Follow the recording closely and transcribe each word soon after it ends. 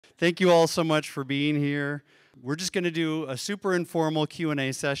Thank you all so much for being here. We're just going to do a super informal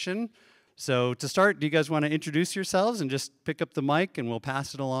Q&A session. So to start, do you guys want to introduce yourselves and just pick up the mic and we'll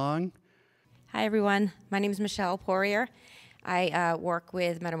pass it along? Hi, everyone. My name is Michelle Poirier. I work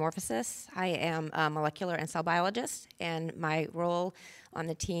with Metamorphosis. I am a molecular and cell biologist, and my role on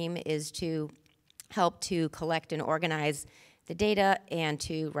the team is to help to collect and organize the data and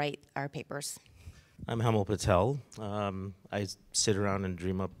to write our papers. I'm Hemal Patel. I sit around and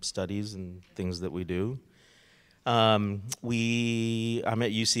dream up studies and things that we do. I'm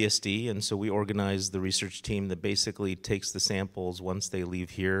at UCSD, and so we organize the research team that basically takes the samples once they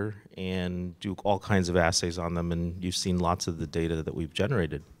leave here and do all kinds of assays on them, and you've seen lots of the data that we've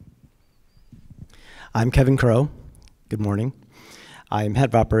generated. I'm Kevin Crow. Good morning. I'm head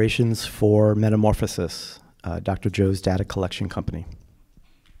of operations for Metamorphosis, Dr. Joe's data collection company.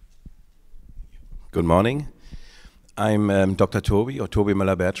 Good morning. I'm Dr. Toby, or Toby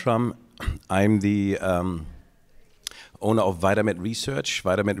Müller-Bertram. I'm the owner of Vitamed Research.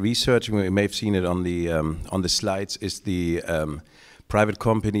 Vitamed Research, you may have seen it on the slides, is the private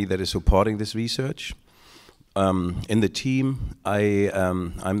company that is supporting this research. In the team,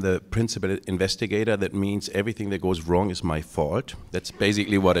 I'm the principal investigator. That means everything that goes wrong is my fault. That's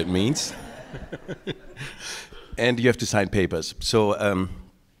basically what it means. And you have to sign papers. So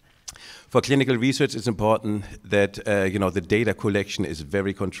for clinical research, it's important that the data collection is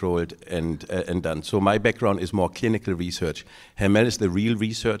very controlled and done. So my background is more clinical research. Hemal is the real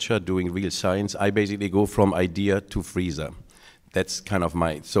researcher doing real science. I basically go from idea to freezer. That's kind of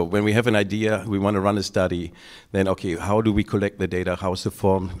so when we have an idea, we want to run a study, then okay, how do we collect the data? How's the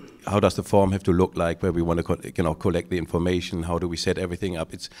form? How does the form have to look like where we want to collect the information? How do we set everything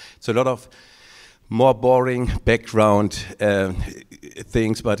up? It's a lot of more boring background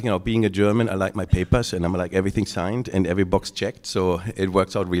things, but being a German, I like my papers and I'm like everything signed and every box checked, so it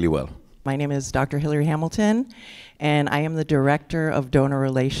works out really well. My name is Dr. Hillary Hamilton, and I am the Director of Donor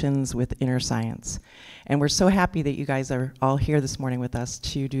Relations with InnerScience. And we're so happy that you guys are all here this morning with us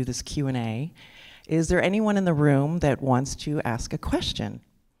to do this Q&A. Is there anyone in the room that wants to ask a question?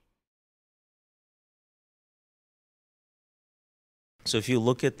 So if you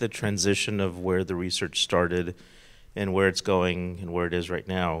look at the transition of where the research started and where it's going and where it is right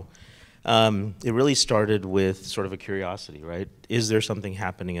now, it really started with sort of a curiosity, right? Is there something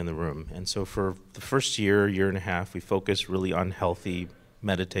happening in the room? And so for the first year and a half, we focused really on healthy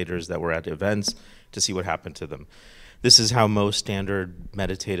meditators that were at events to see what happened to them. This is how most standard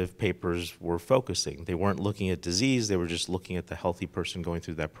meditative papers were focusing. They weren't looking at disease, they were just looking at the healthy person going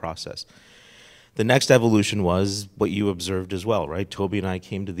through that process. The next evolution was what you observed as well, right? Toby and I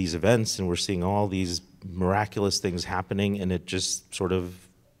came to these events and we're seeing all these miraculous things happening, and it just sort of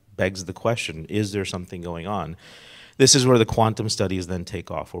begs the question, is there something going on? This is where the quantum studies then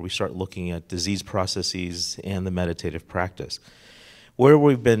take off, where we start looking at disease processes and the meditative practice. Where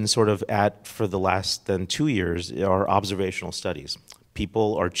we've been sort of at for the last 2 years are observational studies.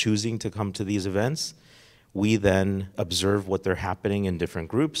 People are choosing to come to these events. We then observe what they're happening in different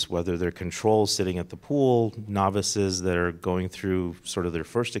groups, whether they're controls sitting at the pool, novices that are going through sort of their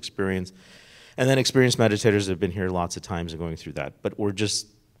first experience, and then experienced meditators that have been here lots of times and going through that. But we're just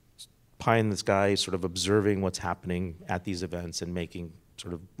pie in the sky, sort of observing what's happening at these events and making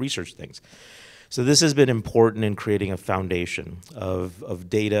sort of research things. So this has been important in creating a foundation of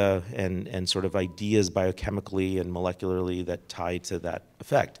data and sort of ideas biochemically and molecularly that tie to that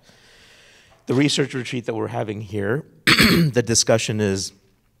effect. The research retreat that we're having here, the discussion is,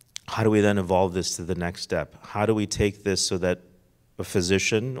 how do we then evolve this to the next step? How do we take this so that a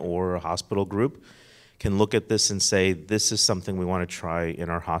physician or a hospital group can look at this and say, this is something we want to try in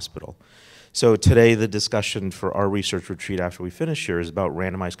our hospital? So today the discussion for our research retreat after we finish here is about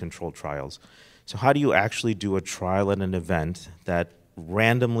randomized controlled trials. So how do you actually do a trial at an event that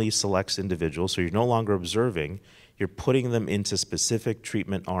randomly selects individuals, so you're no longer observing, you're putting them into specific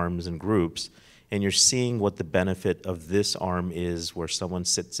treatment arms and groups, and you're seeing what the benefit of this arm is, where someone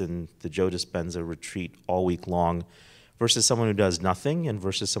sits in the Joe Dispenza retreat all week long, versus someone who does nothing, and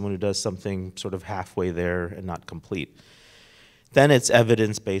versus someone who does something sort of halfway there and not complete. Then it's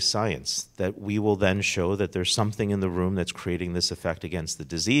evidence-based science that we will then show that there's something in the room that's creating this effect against the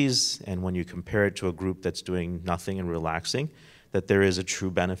disease, and when you compare it to a group that's doing nothing and relaxing, that there is a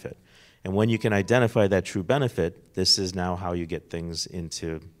true benefit. And when you can identify that true benefit, this is now how you get things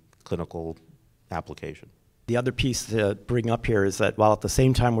into clinical application. The other piece to bring up here is that while at the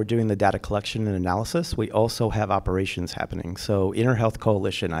same time we're doing the data collection and analysis, we also have operations happening. So Inner Health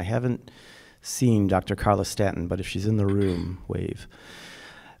Coalition, I haven't seen Dr. Carla Stanton, but if she's in the room, wave.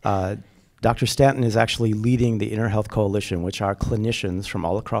 Dr. Stanton is actually leading the Inner Health Coalition, which are clinicians from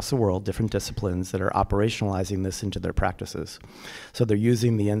all across the world, different disciplines, that are operationalizing this into their practices. So they're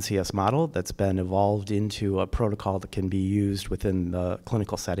using the NCS model that's been evolved into a protocol that can be used within the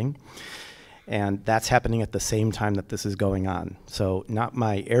clinical setting. And that's happening at the same time that this is going on. So not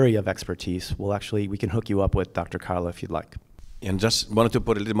my area of expertise. We can hook you up with Dr. Carla if you'd like. And just wanted to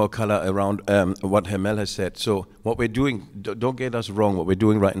put a little more color around what Hermel has said. So what we're doing, don't get us wrong, what we're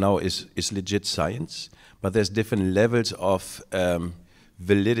doing right now is legit science, but there's different levels of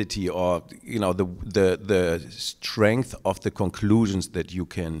validity, or the strength of the conclusions that you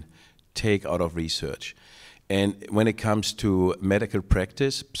can take out of research. And when it comes to medical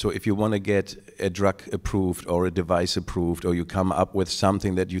practice, so if you want to get a drug approved or a device approved, or you come up with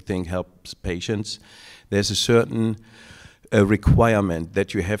something that you think helps patients, there's a certain requirement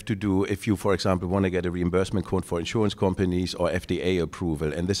that you have to do if you, for example, want to get a reimbursement code for insurance companies or FDA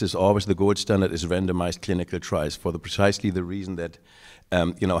approval. And this is always the gold standard, is randomized clinical trials, for precisely the reason that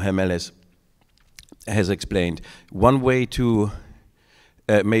Hermel has explained. One way to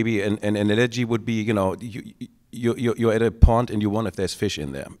maybe an analogy would be, you're at a pond and you wonder if there's fish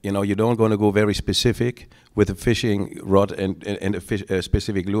in there. You don't going to go very specific with a fishing rod and a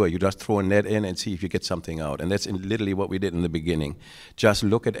specific lure. You just throw a net in and see if you get something out. And that's literally what we did in the beginning. Just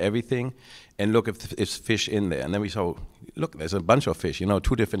look at everything and look if there's fish in there. And then we saw, look, there's a bunch of fish, 2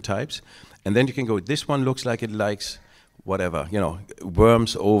 different types. And then you can go, this one looks like it likes whatever,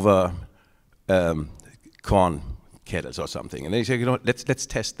 worms over corn kettles or something. And then you say, let's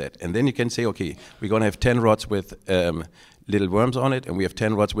test that. And then you can say, okay, we're going to have 10 rods with little worms on it, and we have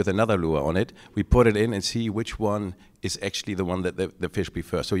 10 rods with another lure on it. We put it in and see which one is actually the one that the fish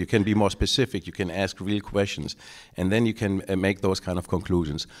prefers. So you can be more specific, you can ask real questions, and then you can make those kind of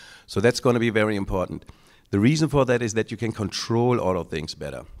conclusions. So that's going to be very important. The reason for that is that you can control all of things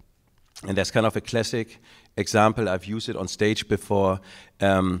better. And that's kind of a classic example. I've used it on stage before.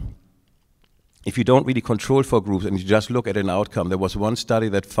 If you don't really control for groups and you just look at an outcome, there was one study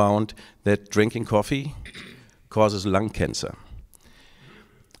that found that drinking coffee causes lung cancer.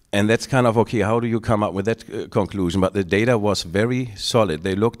 And that's kind of, okay, how do you come up with that conclusion? But the data was very solid.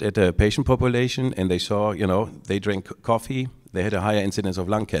 They looked at a patient population and they saw, they drank coffee, they had a higher incidence of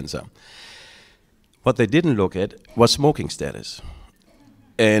lung cancer. What they didn't look at was smoking status.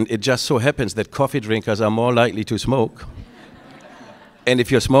 And it just so happens that coffee drinkers are more likely to smoke. And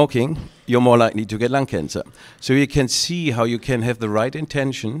if you're smoking, you're more likely to get lung cancer. So you can see how you can have the right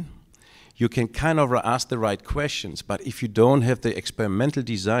intention, you can kind of ask the right questions, but if you don't have the experimental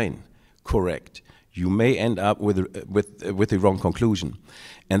design correct, you may end up with the wrong conclusion.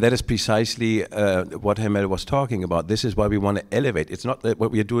 And that is precisely what Hermel was talking about. This is why we want to elevate. It's not that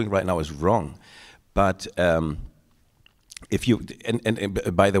what we are doing right now is wrong, but if you,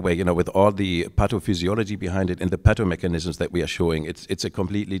 and by the way, with all the pathophysiology behind it and the pathomechanisms that we are showing, it's a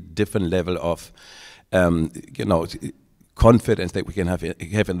completely different level of, confidence that we can have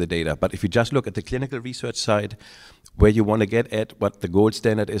in the data. But if you just look at the clinical research side, where you want to get at, what the gold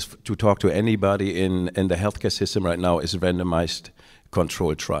standard is to talk to anybody in the healthcare system right now is randomized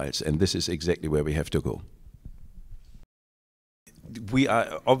controlled trials, and this is exactly where we have to go. We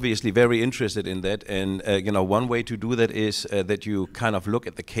are obviously very interested in that, and one way to do that is that you kind of look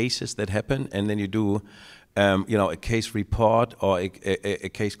at the cases that happen, and then you do, a case report or a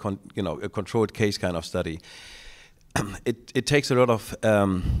case, a controlled case kind of study. It takes a lot of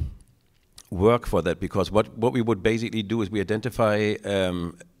work for that, because what we would basically do is we identify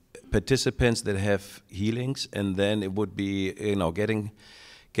participants that have healings, and then it would be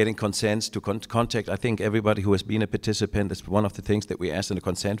getting consents to contact. I think everybody who has been a participant, that's one of the things that we asked in the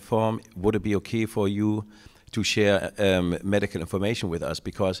consent form. Would it be okay for you to share medical information with us?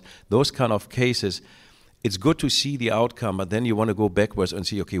 Because those kind of cases, it's good to see the outcome, but then you want to go backwards and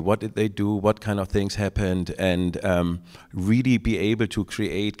see, okay, what did they do? What kind of things happened? And really be able to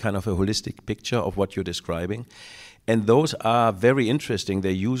create kind of a holistic picture of what you're describing. And those are very interesting.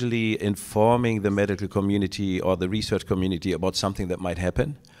 They're usually informing the medical community or the research community about something that might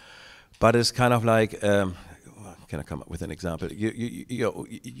happen. But it's kind of like, can I come up with an example?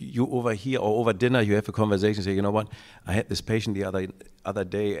 You over here or over dinner, you have a conversation, say, you know what, I had this patient the other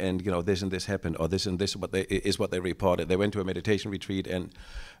day, and this and this happened, or this and this is what they reported. They went to a meditation retreat, and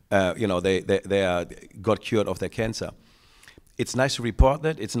they got cured of their cancer. It's nice to report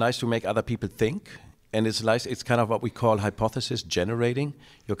that. It's nice to make other people think. And it's kind of what we call hypothesis generating.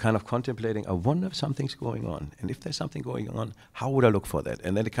 You're kind of contemplating, I wonder if something's going on. And if there's something going on, how would I look for that?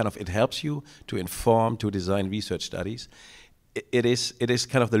 And then it helps you to inform, to design research studies. it is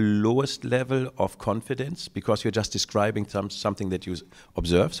kind of the lowest level of confidence because you're just describing something that you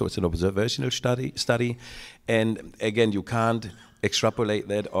observe. So it's an observational study, and again, you can't extrapolate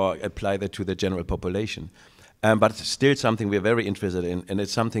that or apply that to the general population. But it's still something we're very interested in, and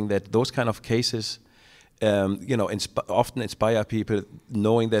it's something that those kind of cases, often inspire people,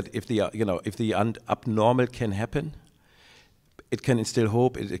 knowing that if the abnormal can happen, it can instill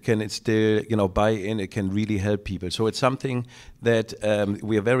hope, it can instill, buy-in, it can really help people. So it's something that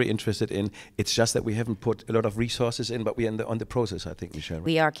we are very interested in. It's just that we haven't put a lot of resources in, but we're on the process, I think, Michelle.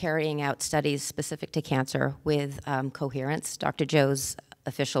 We are carrying out studies specific to cancer with Coherence, Dr. Joe's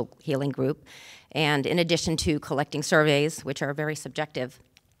official healing group. And in addition to collecting surveys, which are very subjective,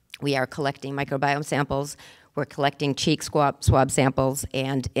 we are collecting microbiome samples. We're collecting cheek swab samples,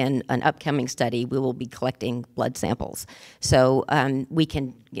 and in an upcoming study, we will be collecting blood samples. So we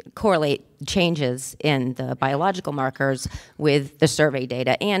can correlate changes in the biological markers with the survey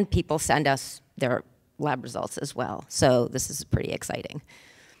data, and people send us their lab results as well. So this is pretty exciting.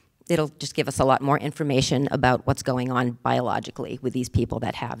 It'll just give us a lot more information about what's going on biologically with these people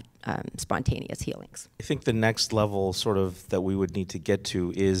that have spontaneous healings. I think the next level sort of that we would need to get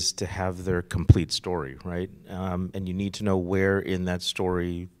to is to have their complete story, right? And you need to know where in that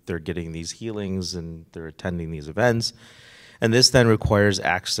story they're getting these healings and they're attending these events. And this then requires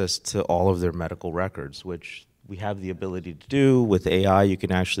access to all of their medical records, which we have the ability to do. With AI, you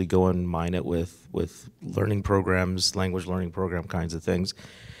can actually go and mine it with learning programs, language learning program kinds of things.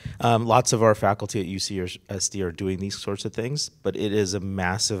 Lots of our faculty at UCSD are doing these sorts of things, but it is a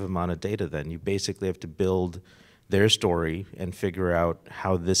massive amount of data then. You basically have to build their story and figure out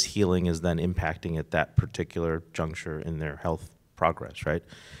how this healing is then impacting at that particular juncture in their health progress, right?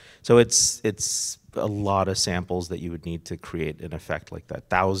 So it's a lot of samples that you would need to create an effect like that.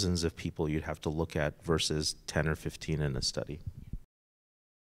 Thousands of people you'd have to look at versus 10 or 15 in a study.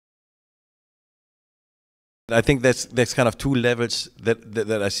 I think that's kind of two levels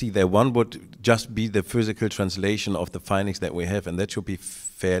that I see there. One would just be the physical translation of the findings that we have, and that should be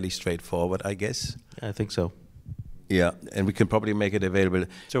fairly straightforward, I guess. I think so. Yeah, and we can probably make it available.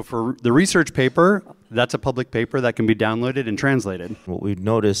 So for the research paper, that's a public paper that can be downloaded and translated. What we've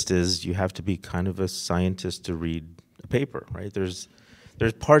noticed is you have to be kind of a scientist to read a paper, right? There's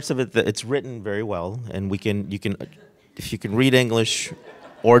parts of it that it's written very well, and you can if you can read English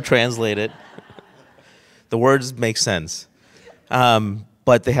or translate it, the words make sense.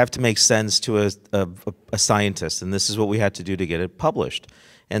 But they have to make sense to a scientist, and this is what we had to do to get it published.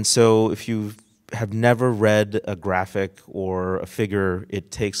 And so if you have never read a graphic or a figure, it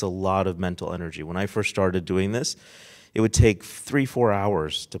takes a lot of mental energy. When I first started doing this, it would take 3-4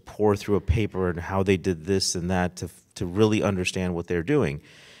 hours to pour through a paper and how they did this and that to really understand what they're doing.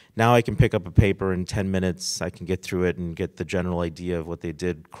 Now I can pick up a paper in 10 minutes, I can get through it and get the general idea of what they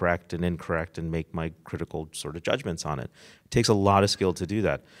did correct and incorrect and make my critical sort of judgments on it. It takes a lot of skill to do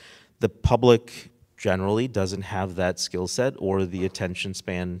that. The public generally doesn't have that skill set or the attention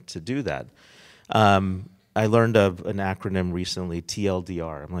span to do that. I learned of an acronym recently,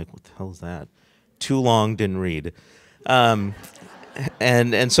 TLDR. I'm like, what the hell is that? Too long, didn't read. And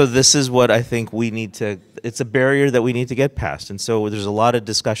so this is what I think we need to, it's a barrier that we need to get past. And so there's a lot of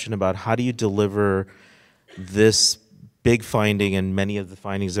discussion about how do you deliver this big finding and many of the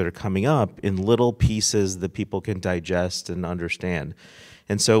findings that are coming up in little pieces that people can digest and understand.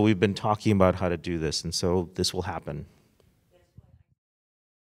 And so we've been talking about how to do this, and so this will happen.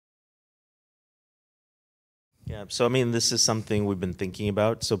 Yeah, so I mean, this is something we've been thinking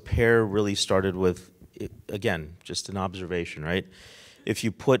about. So PAIR really started with, again, just an observation, right? If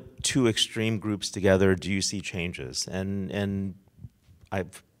you put two extreme groups together, do you see changes? And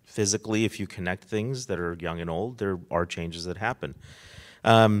physically, if you connect things that are young and old, there are changes that happen.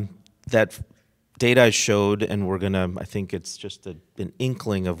 That data I showed, and we're gonna, I think it's just an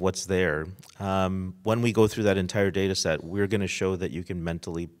inkling of what's there. When we go through that entire data set, we're gonna show that you can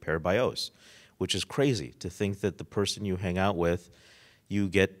mentally pair bios, which is crazy to think that the person you hang out with, you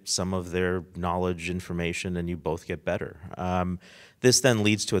get some of their knowledge, information, and you both get better. This then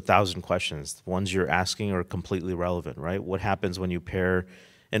leads to 1,000 questions. The ones you're asking are completely relevant, right? What happens when you pair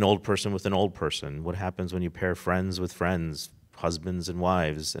an old person with an old person? What happens when you pair friends with friends, husbands and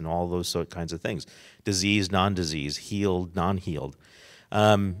wives, and all those kinds of things? Disease, non-disease, healed, non-healed.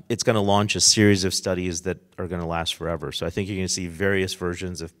 It's going to launch a series of studies that are going to last forever. So I think you're going to see various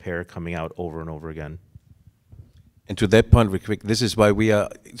versions of PAIR coming out over and over again. And to that point, real quick, this is why we are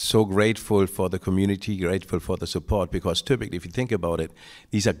so grateful for the community, grateful for the support, because typically, if you think about it,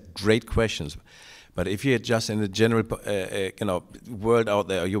 these are great questions. But if you're just in the general world out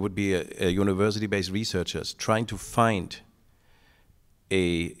there, you would be a university-based researchers trying to find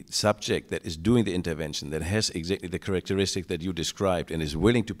a subject that is doing the intervention, that has exactly the characteristic that you described and is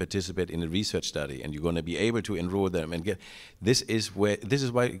willing to participate in a research study, and you're going to be able to enroll them and get, this is why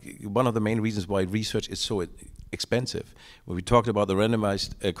one of the main reasons why research is so expensive. When we talked about the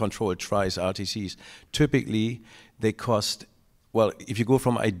randomized controlled trials, RTCs, typically they cost, well, if you go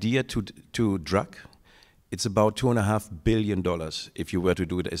from idea to drug, it's about $2.5 billion if you were to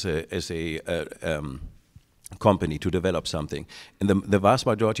do it as a company to develop something. And the vast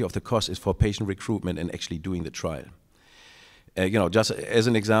majority of the cost is for patient recruitment and actually doing the trial. Just as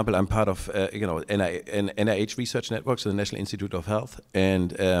an example, I'm part of NIH Research Network, so the National Institute of Health,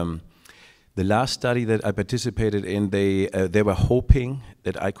 and the last study that I participated in, they were hoping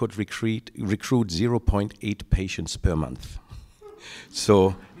that I could recruit 0.8 patients per month.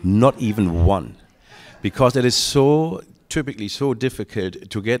 So not even one, because it is so typically so difficult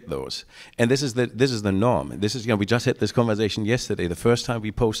to get those. And this is the norm. This is, we just had this conversation yesterday. The first time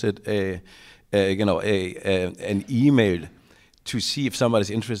we posted an email to see if somebody's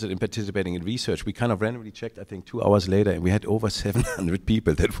interested in participating in research, we kind of randomly checked, I think 2 hours later, and we had over 700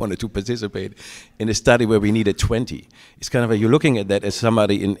 people that wanted to participate in a study where we needed 20. It's kind of you're looking at that as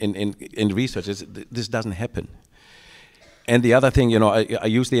somebody in research. This doesn't happen. And the other thing, I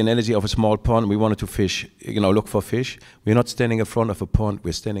use the analogy of a small pond. We wanted to fish, look for fish. We're not standing in front of a pond,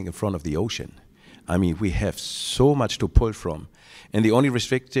 we're standing in front of the ocean. I mean, we have so much to pull from. And the only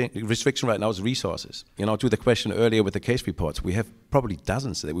restriction right now is resources. To the question earlier with the case reports, we have probably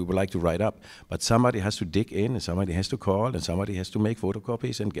dozens that we would like to write up, but somebody has to dig in, and somebody has to call, and somebody has to make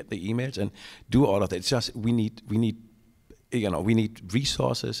photocopies and get the emails and do all of that. It's just, we need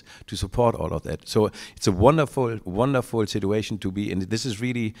resources to support all of that. So it's a wonderful, wonderful situation to be in. This is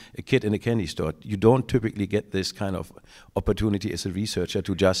really a kid in a candy store. You don't typically get this kind of opportunity as a researcher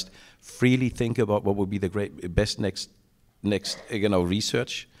to just freely think about what would be the best next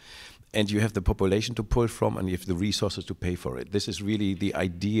research, and you have the population to pull from, and you have the resources to pay for it. This is really the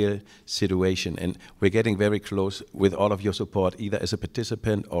ideal situation, and we're getting very close with all of your support, either as a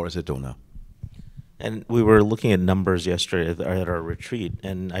participant or as a donor. And we were looking at numbers yesterday at our retreat,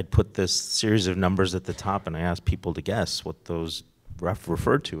 and I'd put this series of numbers at the top, and I asked people to guess what those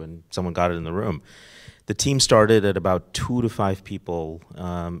referred to, and someone got it in the room. The team started at about 2 to 5 people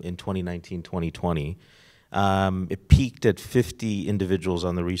in 2019, 2020. It peaked at 50 individuals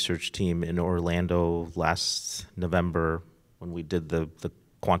on the research team in Orlando last November when we did the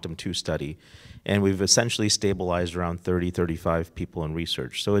Quantum 2 study. And we've essentially stabilized around 30, 35 people in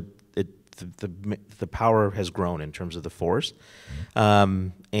research. So the power has grown in terms of the force.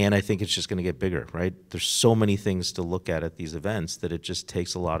 And I think it's just going to get bigger, right? There's so many things to look at these events that it just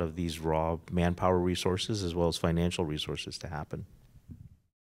takes a lot of these raw manpower resources as well as financial resources to happen.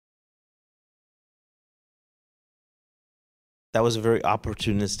 That was a very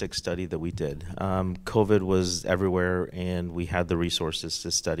opportunistic study that we did. COVID was everywhere, and we had the resources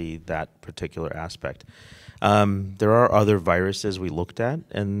to study that particular aspect. There are other viruses we looked at,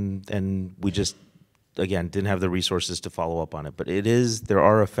 and we just, again, didn't have the resources to follow up on it. But there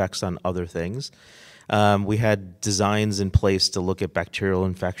are effects on other things. We had designs in place to look at bacterial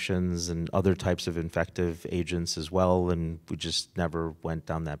infections and other types of infective agents as well, and we just never went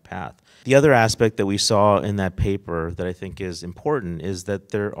down that path. The other aspect that we saw in that paper that I think is important is that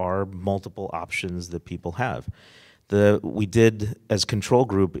there are multiple options that people have. We did, as control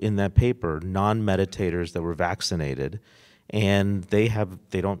group in that paper, non-meditators that were vaccinated, and they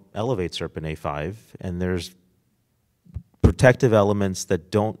don't elevate SERPINA5, and there's protective elements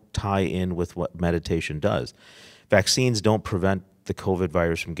that don't tie in with what meditation does. Vaccines don't prevent the COVID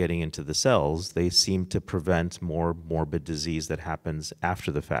virus from getting into the cells. They seem to prevent more morbid disease that happens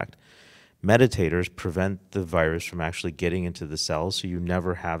after the fact. Meditators prevent the virus from actually getting into the cells, so you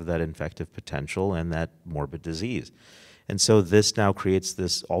never have that infective potential and that morbid disease. And so this now creates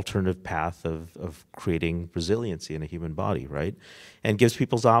this alternative path of creating resiliency in a human body, right? And gives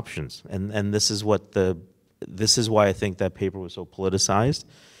people's options. And this is why I think that paper was so politicized,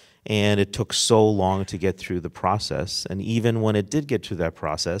 and it took so long to get through the process. And even when it did get through that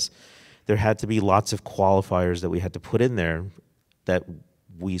process, there had to be lots of qualifiers that we had to put in there that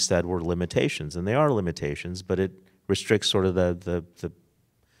we said were limitations, and they are limitations, but it restricts sort of the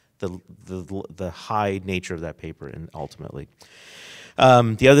high nature of that paper, and ultimately.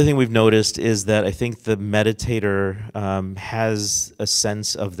 The other thing we've noticed is that I think the meditator has a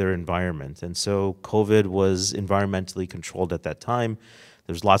sense of their environment. And so COVID was environmentally controlled at that time.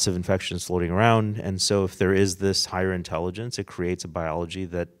 There's lots of infections floating around. And so if there is this higher intelligence, it creates a biology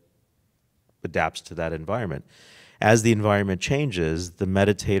that adapts to that environment. as the environment changes, the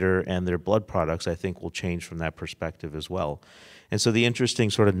meditator and their blood products, I think, will change from that perspective as well. And so the interesting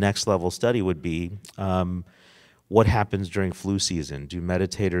sort of next level study would be, what happens during flu season? Do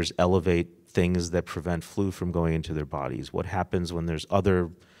meditators elevate things that prevent flu from going into their bodies? What happens when there's other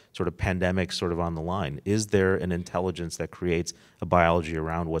sort of pandemics sort of on the line? Is there an intelligence that creates a biology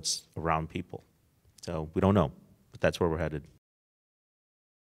around what's around people? So we don't know, but that's where we're headed.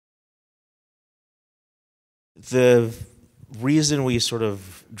 The reason we sort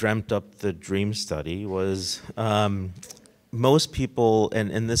of dreamt up the dream study was most people,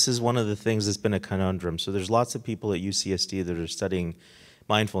 and this is one of the things that's been a conundrum. So there's lots of people at UCSD that are studying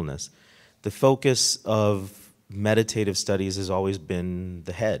mindfulness. The focus of meditative studies has always been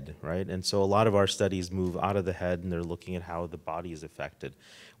the head, right? And so a lot of our studies move out of the head and they're looking at how the body is affected.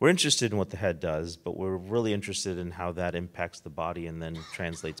 We're interested in what the head does, but we're really interested in how that impacts the body and then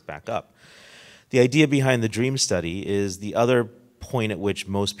translates back up. The idea behind the dream study is the other point at which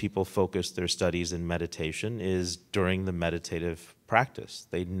most people focus their studies in meditation is during the meditative practice.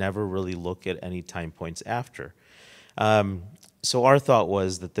 They never really look at any time points after. So our thought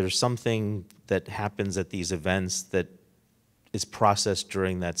was that there's something that happens at these events that is processed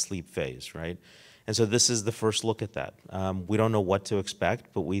during that sleep phase, right? And so this is the first look at that. We don't know what to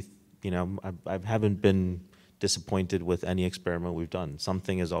expect, but I haven't been disappointed with any experiment we've done.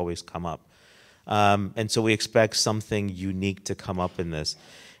 Something has always come up. And so we expect something unique to come up in this.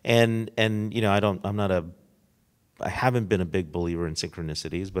 And I haven't been a big believer in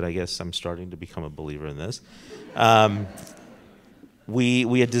synchronicities, but I guess I'm starting to become a believer in this.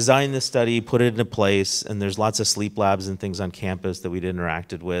 We had designed this study, put it into place, and there's lots of sleep labs and things on campus that we'd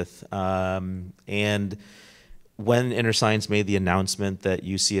interacted with. And when InnerScience made the announcement that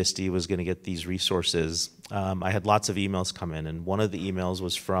UCSD was going to get these resources, I had lots of emails come in, and one of the emails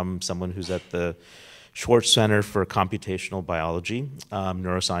was from someone who's at the Schwartz Center for Computational Biology,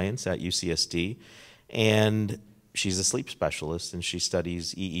 Neuroscience at UCSD, and she's a sleep specialist and she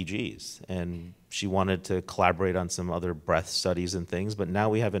studies EEGs, and she wanted to collaborate on some other breath studies and things, but now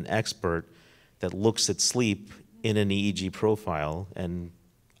we have an expert that looks at sleep in an EEG profile, and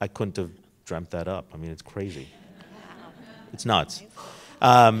I couldn't have dreamt that up. I mean, it's crazy. It's nuts.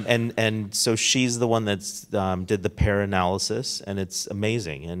 And so she's the one that's did the pair analysis, and it's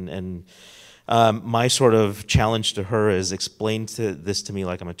amazing. And my sort of challenge to her is explain this to me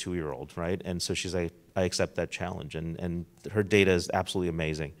like I'm a 2-year-old, right? And so she's like, I accept that challenge, and her data is absolutely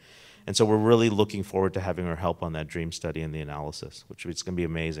amazing. And so we're really looking forward to having her help on that dream study and the analysis, which is going to be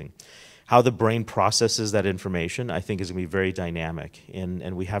amazing. How the brain processes that information, I think, is going to be very dynamic.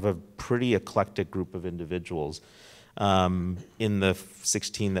 And we have a pretty eclectic group of individuals in the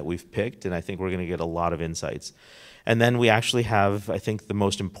 16 that we've picked, and I think we're going to get a lot of insights. And then we actually have, I think the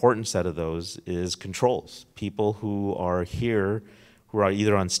most important set of those is controls. People who are here, who are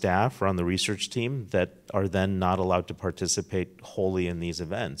either on staff or on the research team, that are then not allowed to participate wholly in these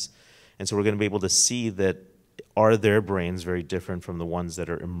events. And so we're going to be able to see that, are their brains very different from the ones that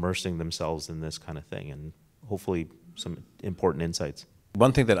are immersing themselves in this kind of thing, and hopefully some important insights.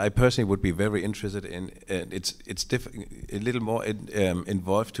 One thing that I personally would be very interested in, and it's a little more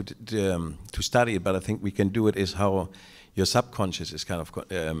involved to study it, but I think we can do it, is how your subconscious is kind of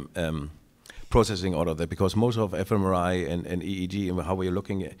processing all of that, because most of fMRI and EEG and how we're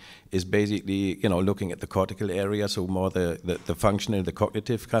looking at is basically, looking at the cortical area, so more the functional, the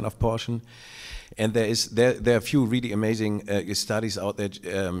cognitive kind of portion. And there are a few really amazing studies out there.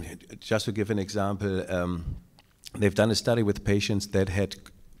 Just to give an example, they've done a study with patients that had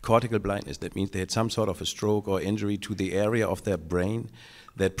cortical blindness. That means they had some sort of a stroke or injury to the area of their brain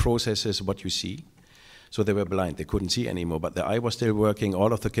that processes what you see. So they were blind, they couldn't see anymore, but the eye was still working,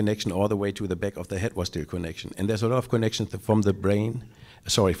 all of the connection all the way to the back of the head was still connection. And there's a lot of connections from the brain,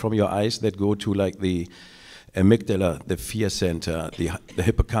 from your eyes that go to like the amygdala, the fear center, the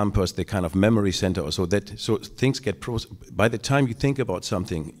hippocampus, the kind of memory center, so things get processed. By the time you think about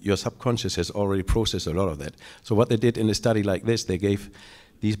something, your subconscious has already processed a lot of that. So what they did in a study like this, they gave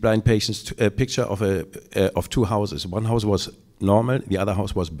these blind patients a picture of 2 houses. One house was normal, the other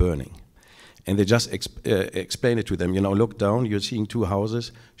house was burning. And they just explained it to them, look down, you're seeing 2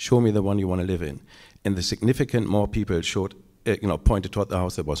 houses, show me the one you want to live in. And the significant more people showed, pointed toward the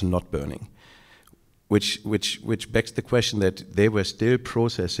house that was not burning. Which begs the question that they were still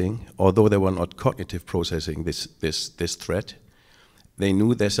processing, although they were not cognitive processing this threat, they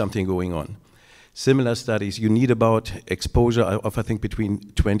knew there's something going on. Similar studies, you need about exposure of, I think, between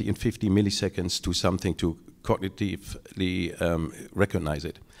 20 and 50 milliseconds to something to cognitively recognize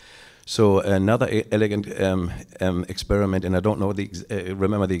it. So another elegant experiment, and I don't know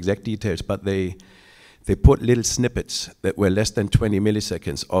remember the exact details, but they they put little snippets that were less than 20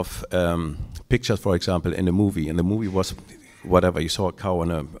 milliseconds of pictures, for example, in a movie. And the movie was whatever, you saw a cow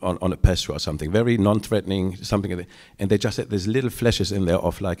on a pasture or something, very non-threatening, something like that. And they just had these little flashes in there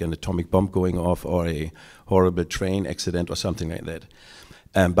of like an atomic bomb going off or a horrible train accident or something like that.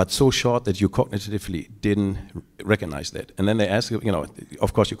 But so short that you cognitively didn't recognize that. And then they ask,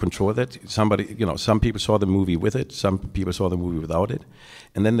 of course you control that. Somebody, some people saw the movie with it, some people saw the movie without it.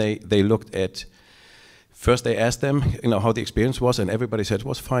 And then they looked at, first they asked them, how the experience was, and everybody said it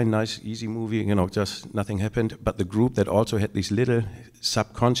was fine, nice, easy movie, just nothing happened. But the group that also had these little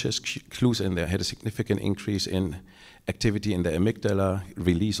subconscious clues in there had a significant increase in activity in the amygdala,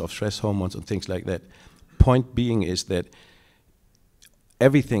 release of stress hormones and things like that. Point being is that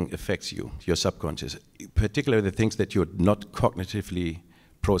everything affects you, your subconscious, particularly the things that you're not cognitively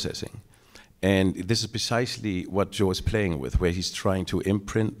processing. And this is precisely what Joe is playing with, where he's trying to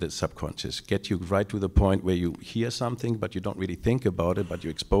imprint the subconscious, get you right to the point where you hear something, but you don't really think about it, but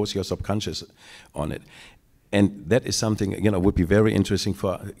you expose your subconscious on it. And that is something, would be very interesting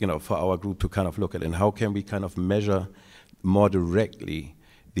for, for our group to kind of look at, and how can we kind of measure more directly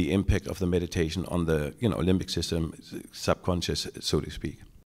the impact of the meditation on the, limbic system, subconscious, so to speak.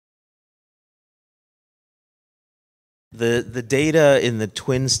 The data in the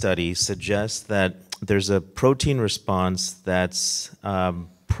twin study suggests that there's a protein response that's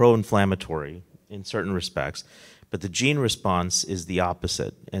pro-inflammatory in certain respects, but the gene response is the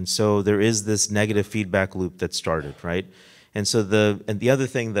opposite. And so there is this negative feedback loop that started, right? And so the other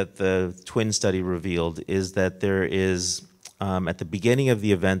thing that the twin study revealed is that there is, at the beginning of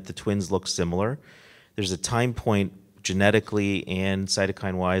the event, the twins look similar. There's a time point genetically and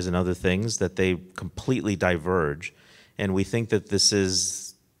cytokine-wise and other things that they completely diverge. And we think that this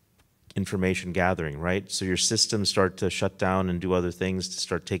is information gathering, right? So your systems start to shut down and do other things to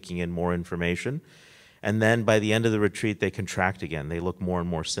start taking in more information. And then by the end of the retreat, they contract again. They look more and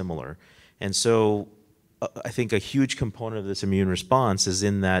more similar. And so I think a huge component of this immune response is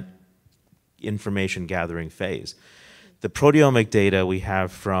in that information gathering phase. The proteomic data we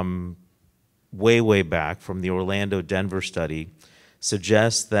have from way back, from the Orlando-Denver study,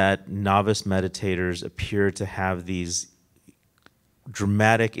 suggests that novice meditators appear to have these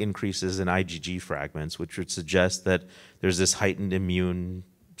dramatic increases in IgG fragments, which would suggest that there's this heightened immune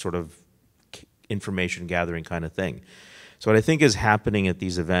sort of information gathering kind of thing. So what I think is happening at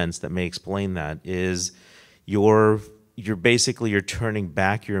these events that may explain that is you're turning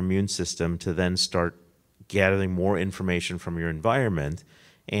back your immune system to then start gathering more information from your environment.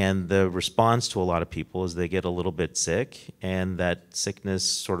 And the response to a lot of people is they get a little bit sick, and that sickness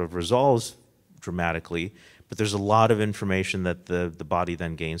sort of resolves dramatically, but there's a lot of information that the body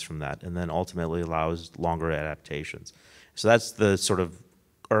then gains from that, and then ultimately allows longer adaptations. So that's the sort of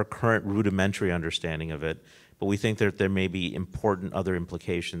our current rudimentary understanding of it, but we think that there may be important other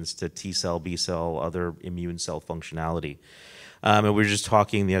implications to T cell, B cell, other immune cell functionality. And we were just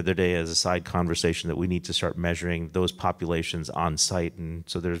talking the other day as a side conversation that we need to start measuring those populations on site, and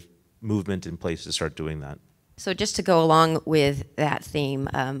so there's movement in place to start doing that. So just to go along with that theme,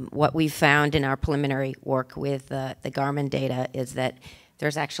 what we found in our preliminary work with the Garmin data is that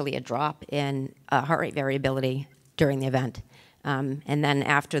there's actually a drop in heart rate variability during the event. And then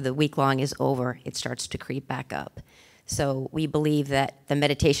after the week-long is over, it starts to creep back up. So we believe that the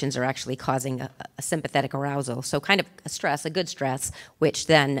meditations are actually causing a sympathetic arousal, so kind of a stress, a good stress, which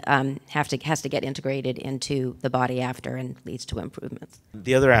then has to get integrated into the body after and leads to improvements.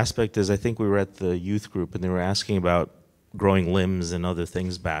 The other aspect is I think we were at the youth group and they were asking about growing limbs and other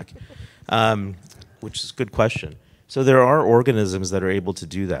things back, which is a good question. So there are organisms that are able to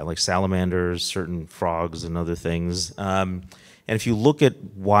do that, like salamanders, certain frogs and other things. And if you look at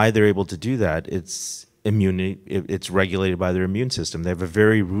why they're able to do that, it's regulated by their immune system. They have a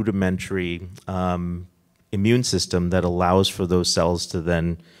very rudimentary immune system that allows for those cells to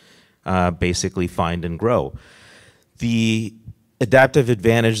then basically find and grow. The adaptive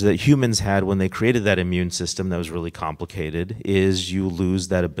advantage that humans had when they created that immune system that was really complicated is you lose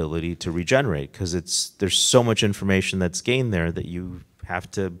that ability to regenerate, because there's so much information that's gained there that you have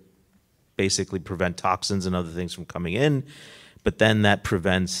to basically prevent toxins and other things from coming in, but then that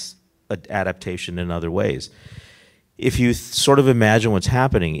prevents adaptation in other ways. If you sort of imagine what's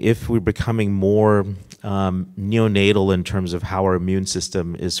happening, if we're becoming more neonatal in terms of how our immune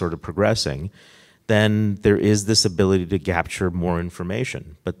system is sort of progressing, then there is this ability to capture more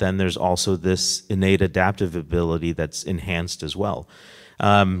information. But then there's also this innate adaptive ability that's enhanced as well.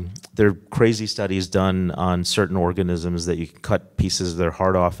 There are crazy studies done on certain organisms that you can cut pieces of their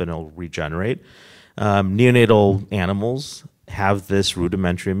heart off and it'll regenerate. Neonatal animals have this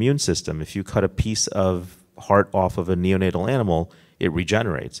rudimentary immune system. If you cut a piece of heart off of a neonatal animal, it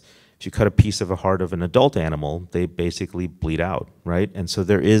regenerates. If you cut a piece of a heart of an adult animal, they basically bleed out, right? And so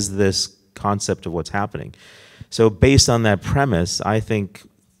there is this concept of what's happening. So based on that premise, I think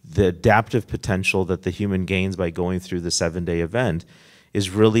the adaptive potential that the human gains by going through the 7-day event is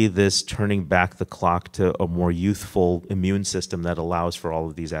really this turning back the clock to a more youthful immune system that allows for all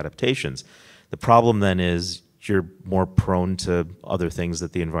of these adaptations. The problem then is you're more prone to other things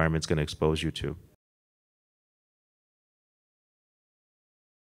that the environment's going to expose you to.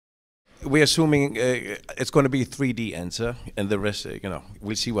 We're assuming it's going to be a 3D answer, and the rest,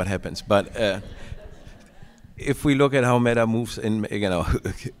 we'll see what happens. But if we look at how Meta moves in,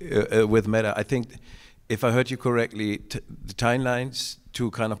 with Meta, I think, if I heard you correctly, the timelines to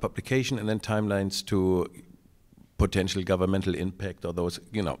kind of publication and then timelines to potential governmental impact or those,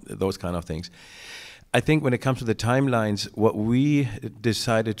 those kind of things. I think when it comes to the timelines, what we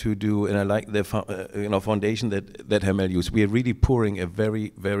decided to do, and I like the foundation that Hamel used, we are really pouring a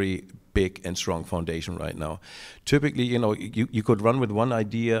very, very big and strong foundation right now. Typically, you could run with one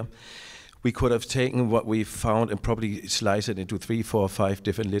idea. We could have taken what we found and probably slice it into 3, 4, 5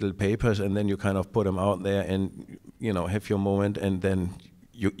 different little papers, and then you kind of put them out there and have your moment, and then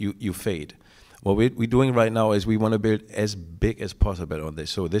you fade. What we're doing right now is we want to build as big as possible on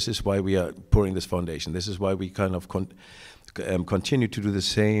this. So this is why we are pouring this foundation. This is why we kind of continue to do the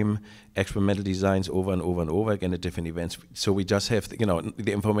same experimental designs over and over and over again at different events. So we just have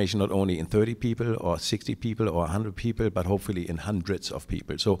the information not only in 30 people or 60 people or 100 people, but hopefully in hundreds of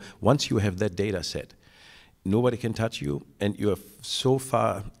people. So once you have that data set, nobody can touch you, and you are so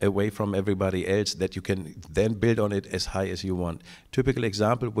far away from everybody else that you can then build on it as high as you want. Typical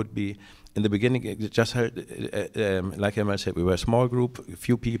example would be, in the beginning, just like Emma said, we were a small group, a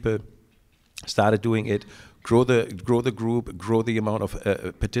few people, started doing it, grow the group, grow the amount of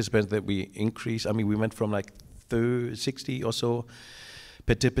participants that we increase. I mean, we went from like 60 or so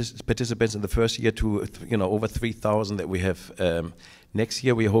participants in the first year to over 3,000 that we have. Next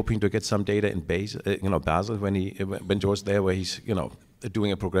year, we're hoping to get some data in Basel when Joe's there, where he's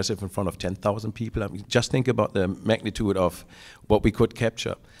doing a progressive in front of 10,000 people. I mean, just think about the magnitude of what we could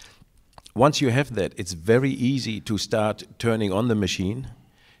capture. Once you have that, it's very easy to start turning on the machine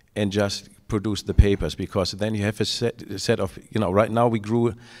and just produce the papers, because then you have a set of, right now we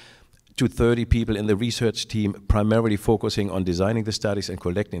grew to 30 people in the research team, primarily focusing on designing the studies and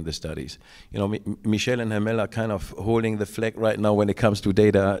collecting the studies. Michelle and Hamel are kind of holding the flag right now when it comes to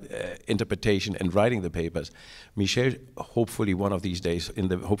data interpretation and writing the papers. Michelle, hopefully one of these days,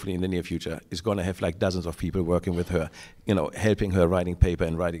 hopefully in the near future, is going to have like dozens of people working with her, helping her writing paper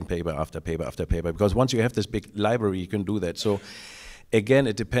after paper after paper. Because once you have this big library, you can do that. So again,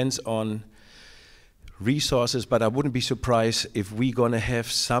 it depends on resources, but I wouldn't be surprised if we're going to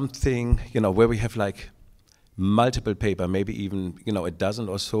have something, where we have like multiple paper, maybe even, a dozen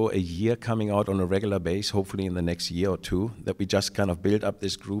or so a year coming out on a regular base, hopefully in the next year or two, that we just kind of build up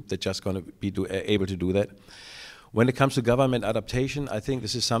this group that's just going to be able to do that. When it comes to government adaptation, I think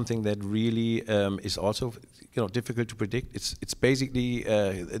this is something that really is also, difficult to predict. It's basically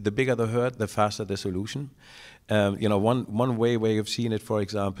the bigger the herd, the faster the solution. One way where you've seen it, for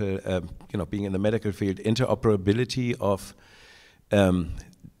example, being in the medical field, interoperability of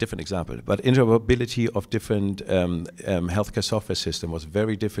different example, but interoperability of different healthcare software system was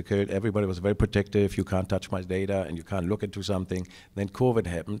very difficult. Everybody was very protective. You can't touch my data and you can't look into something. Then COVID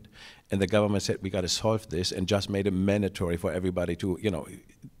happened, and the government said, we got to solve this, and just made it mandatory for everybody to,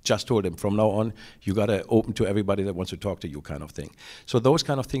 just told them from now on, you got to open to everybody that wants to talk to you, kind of thing. So those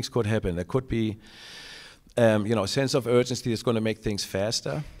kind of things could happen. There could be, a sense of urgency that's going to make things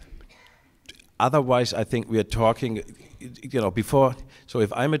faster. Otherwise, I think we are talking, before, so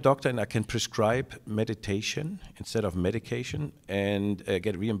if I'm a doctor and I can prescribe meditation instead of medication and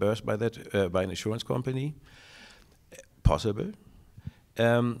get reimbursed by that, by an insurance company, possible.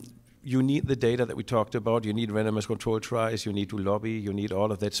 You need the data that we talked about, you need randomized control trials, you need to lobby, you need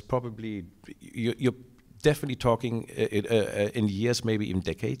all of that. It's probably, you're definitely talking in years, maybe even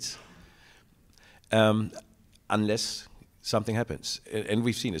decades, unless something happens. And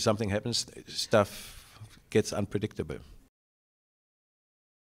we've seen it, something happens, stuff gets unpredictable.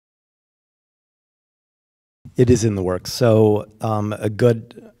 It is in the works. So a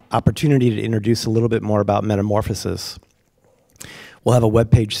good opportunity to introduce a little bit more about Metamorphosis. We'll have a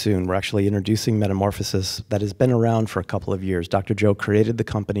webpage soon. We're actually introducing Metamorphosis that has been around for a couple of years. Dr. Joe created the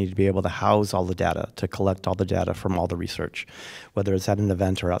company to be able to house all the data, to collect all the data from all the research, whether it's at an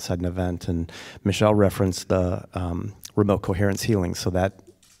event or outside an event. And Michelle referenced the remote coherence healing, so that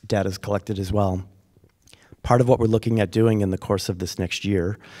data is collected as well. Part of what we're looking at doing in the course of this next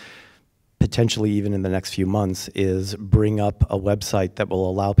year, potentially even in the next few months, is bring up a website that will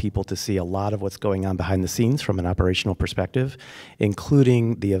allow people to see a lot of what's going on behind the scenes from an operational perspective,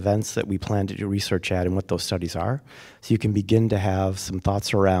 including the events that we plan to do research at and what those studies are. So you can begin to have some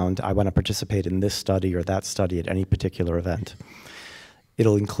thoughts around, I want to participate in this study or that study at any particular event.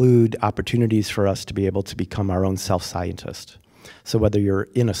 It'll include opportunities for us to be able to become our own self-scientist. So whether you're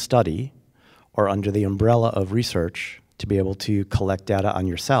in a study or under the umbrella of research, to be able to collect data on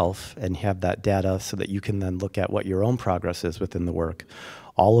yourself and have that data so that you can then look at what your own progress is within the work.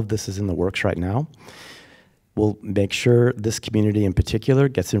 All of this is in the works right now. We'll make sure this community in particular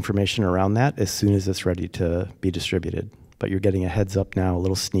gets information around that as soon as it's ready to be distributed. But you're getting a heads up now, a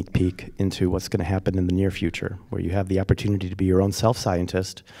little sneak peek into what's going to happen in the near future, where you have the opportunity to be your own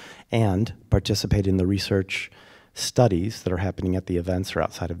self-scientist and participate in the research studies that are happening at the events or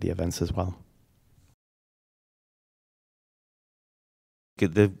outside of the events as well.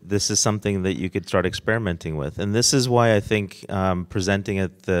 This is something that you could start experimenting with. And this is why I think presenting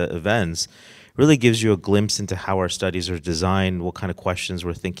at the events really gives you a glimpse into how our studies are designed, what kind of questions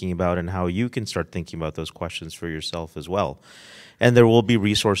we're thinking about, and how you can start thinking about those questions for yourself as well. And there will be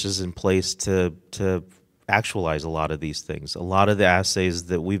resources in place to actualize a lot of these things. A lot of the assays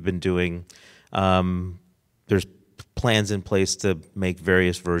that we've been doing, there's plans in place to make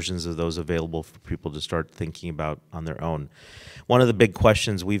various versions of those available for people to start thinking about on their own. One of the big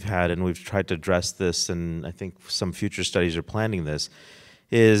questions we've had, and we've tried to address this, and I think some future studies are planning this,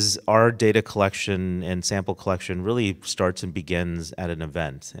 is our data collection and sample collection really starts and begins at an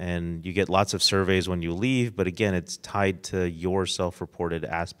event. And you get lots of surveys when you leave, but again, it's tied to your self-reported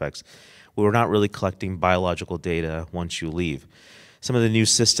aspects. We're not really collecting biological data once you leave. Some of the new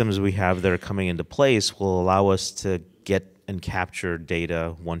systems we have that are coming into place will allow us to get and capture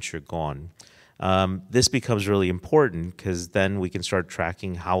data once you're gone. This becomes really important because then we can start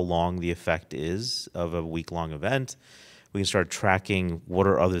tracking how long the effect is of a week-long event. We can start tracking what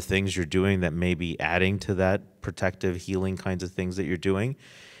are other things you're doing that may be adding to that protective healing kinds of things that you're doing.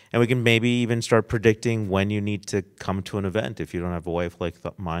 And we can maybe even start predicting when you need to come to an event if you don't have a wife like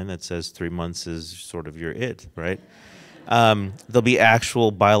mine that says 3 months is sort of your it, right? There'll be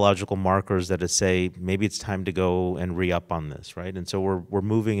actual biological markers that say maybe it's time to go and re-up on this, right? And so we're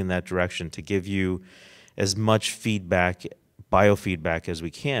moving in that direction to give you as much feedback, biofeedback as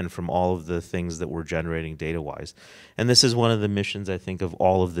we can from all of the things that we're generating data-wise. And this is one of the missions, I think, of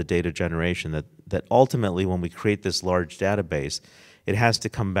all of the data generation, that ultimately when we create this large database, it has to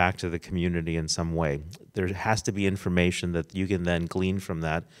come back to the community in some way. There has to be information that you can then glean from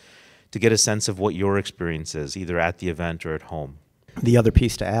that to get a sense of what your experience is, either at the event or at home. The other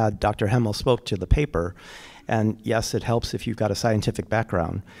piece to add, Dr. Hemmel spoke to the paper, and yes, it helps if you've got a scientific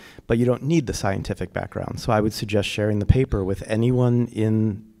background, but you don't need the scientific background. So I would suggest sharing the paper with anyone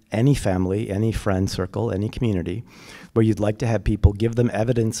in any family, any friend circle, any community, where you'd like to have people give them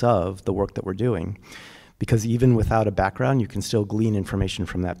evidence of the work that we're doing. Because even without a background, you can still glean information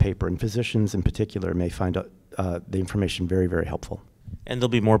from that paper, and physicians in particular may find the information very, very helpful. And there'll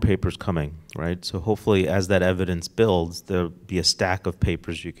be more papers coming, right? So hopefully as that evidence builds, there'll be a stack of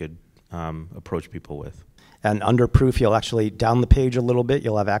papers you could approach people with. And under proof, you'll actually, down the page a little bit,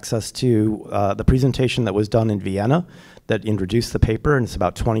 you'll have access to the presentation that was done in Vienna that introduced the paper, and it's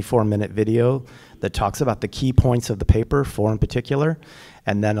about a 24-minute video that talks about the key points of the paper, 4 in particular,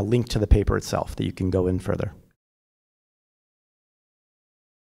 and then a link to the paper itself that you can go in further.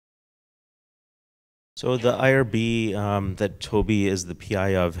 So the IRB that Toby is the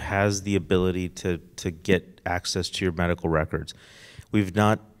PI of has the ability to get access to your medical records. We've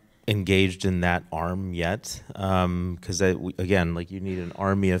not engaged in that arm yet because, again, like you need an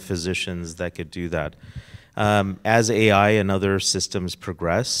army of physicians that could do that. As AI and other systems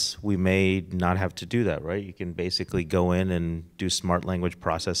progress, we may not have to do that, right? You can basically go in and do smart language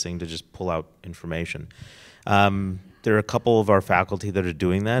processing to just pull out information. There are a couple of our faculty that are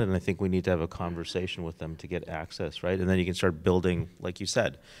doing that, and I think we need to have a conversation with them to get access, right? And then you can start building, like you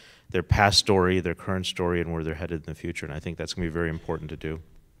said, their past story, their current story, and where they're headed in the future, and I think that's going to be very important to do.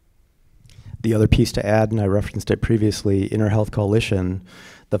 The other piece to add, and I referenced it previously, InnerHealth Coalition,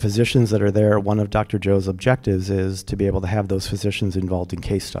 the physicians that are there, one of Dr. Joe's objectives is to be able to have those physicians involved in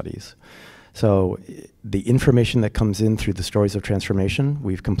case studies. So the information that comes in through the Stories of Transformation,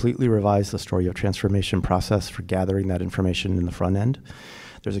 we've completely revised the Story of Transformation process for gathering that information in the front end.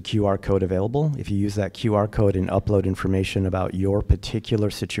 There's a QR code available. If you use that QR code and upload information about your particular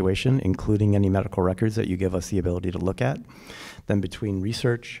situation, including any medical records that you give us the ability to look at, then between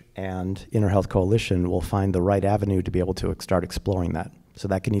research and InnerHealth Coalition, we'll find the right avenue to be able to start exploring that. So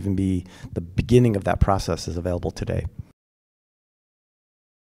that can even be the beginning of that process is available today.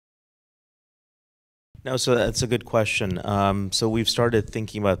 No, so that's a good question. So we've started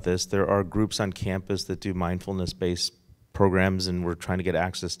thinking about this. There are groups on campus that do mindfulness-based programs, and we're trying to get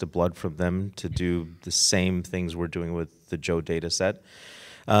access to blood from them to do the same things we're doing with the Joe data set.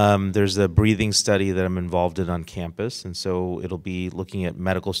 There's a breathing study that I'm involved in on campus, and so it'll be looking at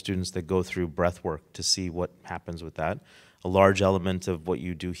medical students that go through breath work to see what happens with that. A large element of what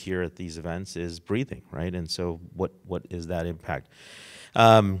you do here at these events is breathing, right? And so what is that impact?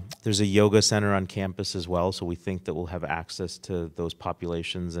 There's a yoga center on campus as well, so we think that we'll have access to those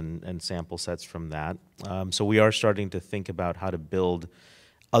populations and sample sets from that. So we are starting to think about how to build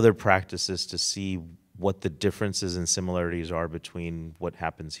other practices to see what the differences and similarities are between what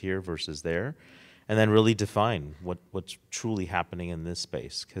happens here versus there, and then really define what's truly happening in this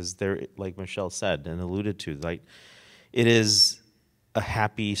space. Because there, like Michelle said and alluded to, like, it is a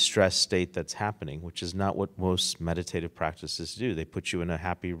happy stress state that's happening, which is not what most meditative practices do. They put you in a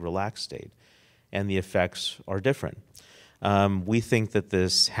happy, relaxed state, and the effects are different. We think that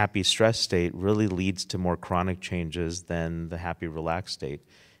this happy stress state really leads to more chronic changes than the happy, relaxed state,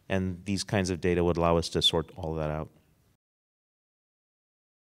 and these kinds of data would allow us to sort all of that out.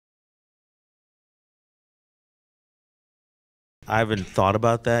 I haven't thought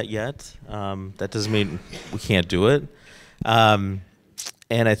about that yet. That doesn't mean we can't do it. And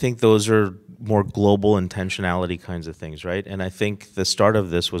I think those are more global intentionality kinds of things, right? And I think the start of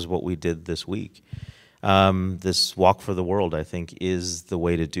this was what we did this week. This Walk for the World, I think, is the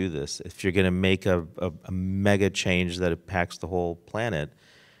way to do this. If you're going to make a mega change that impacts the whole planet,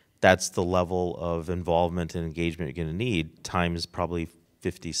 that's the level of involvement and engagement you're going to need, times probably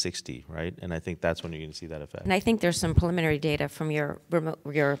 50, 60, right? And I think that's when you're going to see that effect. And I think there's some preliminary data from your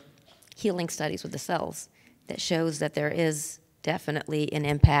healing studies with the cells that shows that there is definitely an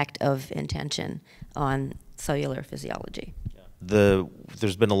impact of intention on cellular physiology.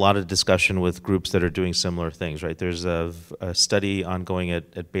 There's been a lot of discussion with groups that are doing similar things, right? There's a study ongoing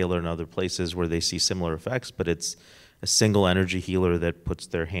at Baylor and other places where they see similar effects, but it's a single energy healer that puts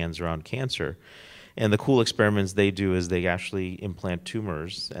their hands around cancer. And the cool experiments they do is they actually implant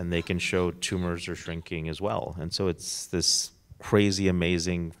tumors, and they can show tumors are shrinking as well. And so it's this crazy,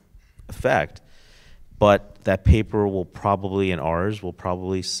 amazing effect. But that paper will probably, and ours, will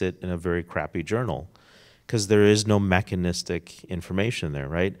probably sit in a very crappy journal because there is no mechanistic information there,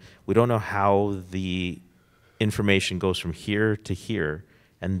 right? We don't know how the information goes from here to here,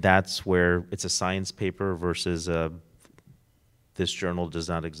 and that's where it's a science paper versus a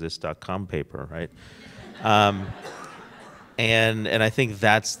thisjournaldoesnotexist.com paper, right? And I think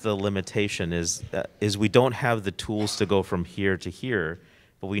that's the limitation is we don't have the tools to go from here to here,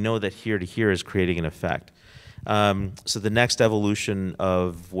 but we know that here to here is creating an effect. So the next evolution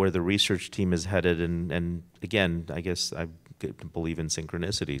of where the research team is headed, and again, I guess I believe in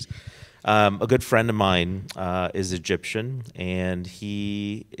synchronicities. A good friend of mine is Egyptian, and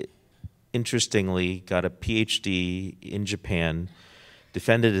he, interestingly, got a PhD in Japan,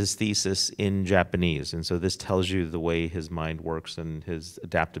 defended his thesis in Japanese, and so this tells you the way his mind works and his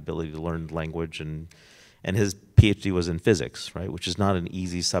adaptability to learn language, and his PhD was in physics, right, which is not an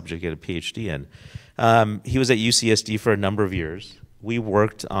easy subject to get a PhD in. He was at UCSD for a number of years. We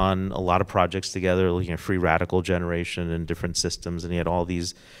worked on a lot of projects together, looking at free radical generation and different systems, and he had all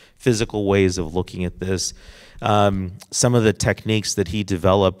these physical ways of looking at this. Some of the techniques that he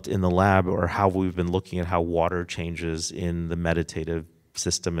developed in the lab are how we've been looking at how water changes in the meditative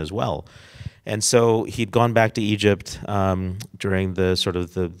system as well. And so he'd gone back to Egypt during the sort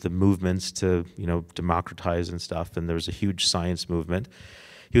of the movements to, you know, democratize and stuff, and there was a huge science movement.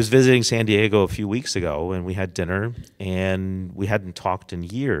 He was visiting San Diego a few weeks ago, and we had dinner, and we hadn't talked in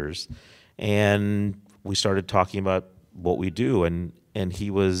years, and we started talking about what we do, and he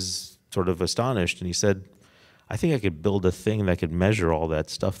was sort of astonished, and he said, I think I could build a thing that could measure all that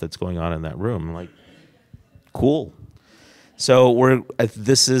stuff that's going on in that room. I'm like, cool. So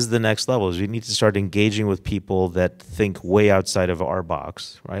this is the next level, is we need to start engaging with people that think way outside of our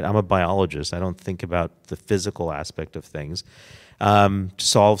box, right? I'm a biologist. I don't think about the physical aspect of things. To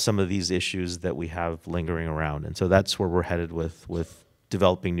solve some of these issues that we have lingering around. And so that's where we're headed with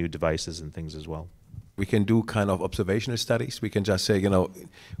developing new devices and things as well. We can do kind of observational studies. We can just say, you know,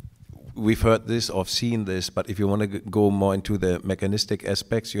 we've heard this or seen this, but if you want to go more into the mechanistic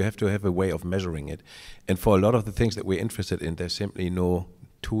aspects, you have to have a way of measuring it. And for a lot of the things that we're interested in, there's simply no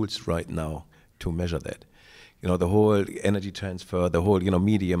tools right now to measure that. You know, the whole energy transfer, the whole, you know,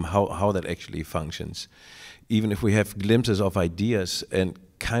 medium, how that actually functions. Even if we have glimpses of ideas and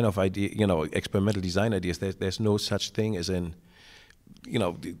kind of idea, you know, experimental design ideas, there's no such thing as an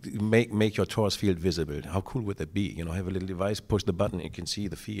make your torus field visible. How cool would that be? Have a little device, push the button, and you can see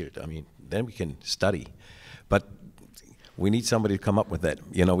the field. I mean, then we can study. But we need somebody to come up with that.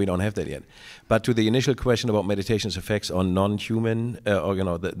 We don't have that yet. But to the initial question about meditation's effects on non-human or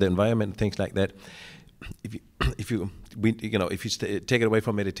the environment and things like that, if you take it away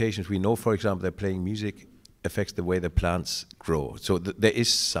from meditations, we know, for example, that playing music affects the way the plants grow. So there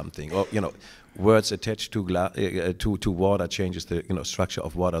is something. Or words attached to water changes the structure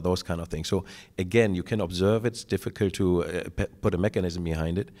of water. Those kind of things. So again, you can observe. It's difficult to put a mechanism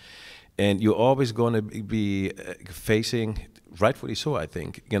behind it. And you're always going to be facing, rightfully so, I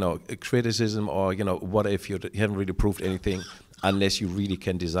think, criticism or, what if you haven't really proved anything unless you really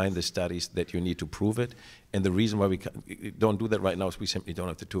can design the studies that you need to prove it. And the reason why we don't do that right now is we simply don't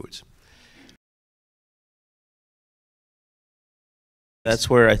have the tools. That's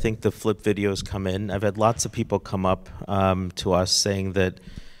where I think the flip videos come in. I've had lots of people come up to us saying that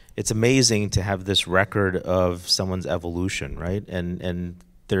it's amazing to have this record of someone's evolution, right? And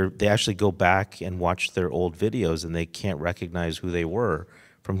they actually go back and watch their old videos and they can't recognize who they were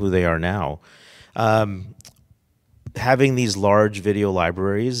from who they are now. Having these large video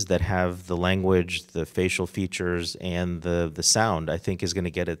libraries that have the language, the facial features, and the sound, I think is going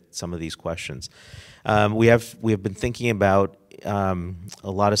to get at some of these questions. We have been thinking about a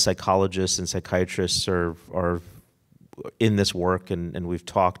lot of psychologists and psychiatrists are in this work, and we've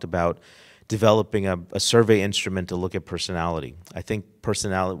talked about developing a survey instrument to look at personality. I think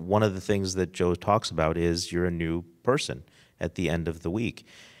personality, one of the things that Joe talks about is you're a new person at the end of the week.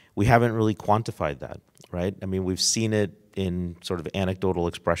 We haven't really quantified that, right? I mean, we've seen it in sort of anecdotal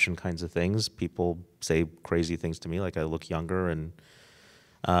expression kinds of things. People say crazy things to me, like I look younger and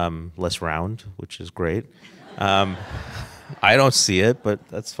less round, which is great. I don't see it, but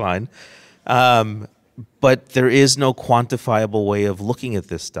that's fine. But there is no quantifiable way of looking at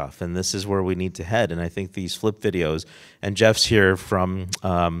this stuff, and this is where we need to head. And I think these flip videos, and Jeff's here from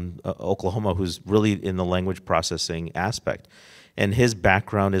Oklahoma, who's really in the language processing aspect, and his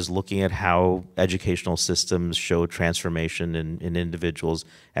background is looking at how educational systems show transformation in individuals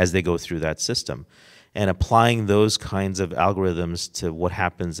as they go through that system. And applying those kinds of algorithms to what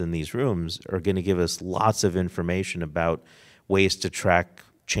happens in these rooms are going to give us lots of information about ways to track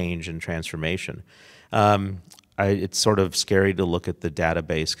change and transformation. It's sort of scary to look at the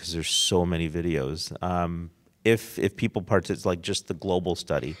database because there's so many videos. If people participate, like just the global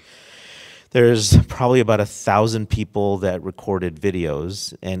study, there's probably about 1,000 people that recorded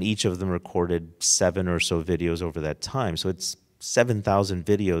videos, and each of them recorded 7 or so videos over that time. So it's 7,000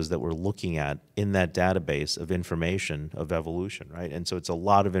 videos that we're looking at in that database of information of evolution, right? And so it's a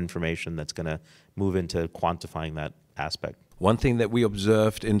lot of information that's going to move into quantifying that aspect. One thing that we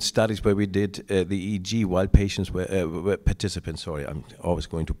observed in studies where we did the EEG while patients were participants, sorry, I'm always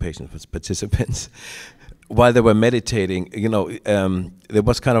going to patients, but participants, while they were meditating, there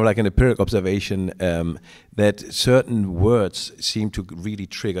was kind of like an empirical observation that certain words seem to really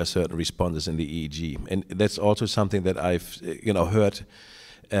trigger certain responses in the EEG. And that's also something that I've, heard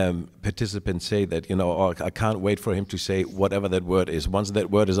participants say that, oh, I can't wait for him to say whatever that word is. Once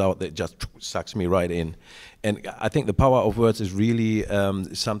that word is out, that just sucks me right in. And I think the power of words is really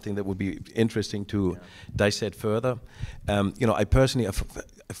something that would be interesting to dissect further. I personally, I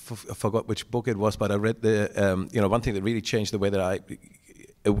forgot which book it was, but I read the, one thing that really changed the way that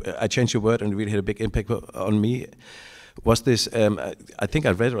I changed a word and really had a big impact on me was this, I think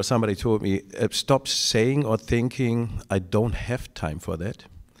I read it or somebody told me, stop saying or thinking, I don't have time for that,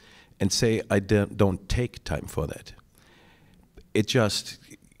 and say, I don't take time for that. It just,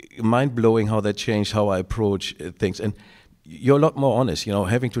 mind-blowing how that changed how I approach things. And you're a lot more honest,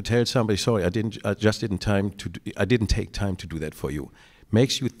 having to tell somebody, sorry, I didn't take time to do that for you,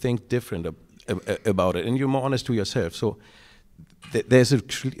 makes you think different about it, and you're more honest to yourself. So there's a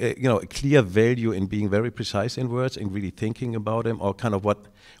clear value in being very precise in words and really thinking about them, or kind of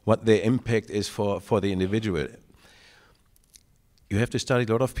what their impact is for the individual. You have to study a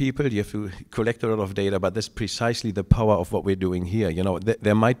lot of people, you have to collect a lot of data, but that's precisely the power of what we're doing here.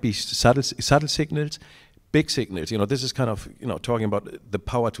 There might be subtle signals, big signals. This is kind of talking about the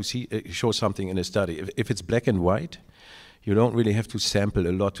power to show something in a study. If it's black and white, you don't really have to sample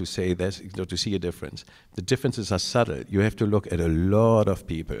a lot to say to see a difference. The differences are subtle. You have to look at a lot of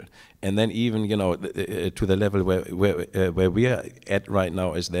people, and then even to the level where we are at right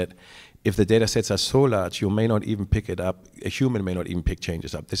now is that if the data sets are so large, you may not even pick it up. A human may not even pick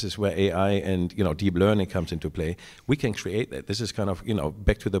changes up. This is where AI and deep learning comes into play. We can create that. This is kind of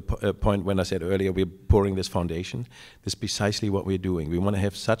back to the point when I said earlier we're pouring this foundation. This is precisely what we're doing. We want to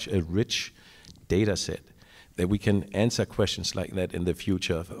have such a rich data set that we can answer questions like that in the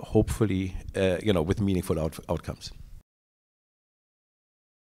future, hopefully, with meaningful outcomes.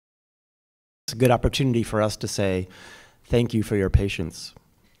 It's a good opportunity for us to say, thank you for your patience.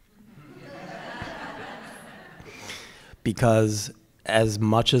 Because as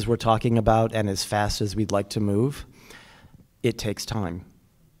much as we're talking about and as fast as we'd like to move, it takes time.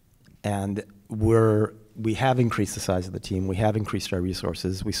 And we have increased the size of the team, we have increased our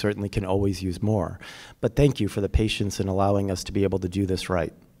resources, we certainly can always use more. But thank you for the patience in allowing us to be able to do this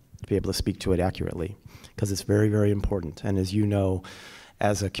right, to be able to speak to it accurately, because it's very, very important. And as you know,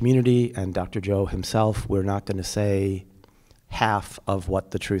 as a community, and Dr. Joe himself, we're not going to say half of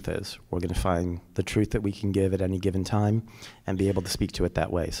what the truth is. We're going to find the truth that we can give at any given time and be able to speak to it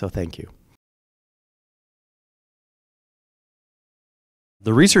that way. So thank you.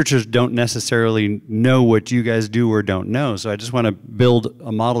 The researchers don't necessarily know what you guys do or don't know, so I just want to build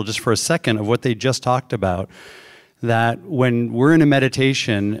a model just for a second of what they just talked about. That when we're in a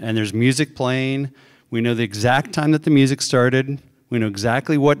meditation and there's music playing, we know the exact time that the music started, we know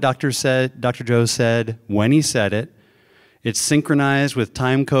exactly what Dr. Joe said, when he said it. It's synchronized with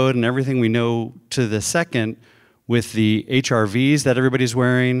time code and everything we know to the second with the HRVs that everybody's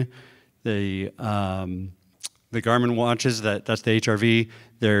wearing, the Garmin watches, that's the HRV,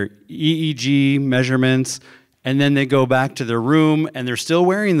 their EEG measurements, and then they go back to their room and they're still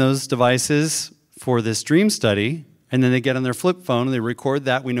wearing those devices for this dream study, and then they get on their flip phone and they record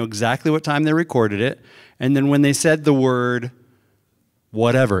that. We know exactly what time they recorded it, and then when they said the word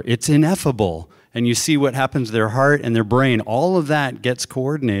whatever, it's ineffable, and you see what happens to their heart and their brain. All of that gets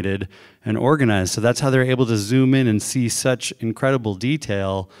coordinated and organized, so that's how they're able to zoom in and see such incredible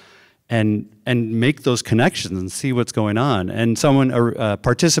detail and make those connections and see what's going on. And a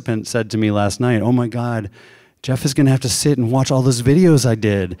participant said to me last night, oh my God, Jeff is gonna have to sit and watch all those videos I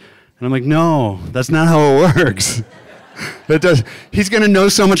did. And I'm like, no, that's not how it works. He's gonna know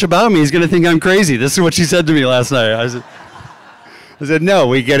so much about me, he's gonna think I'm crazy. This is what she said to me last night. I said, no,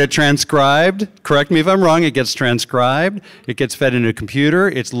 we get it transcribed. Correct me if I'm wrong, it gets transcribed. It gets fed into a computer.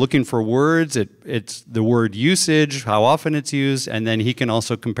 It's looking for words. It's the word usage, how often it's used, and then he can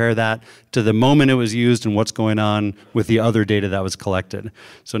also compare that to the moment it was used and what's going on with the other data that was collected.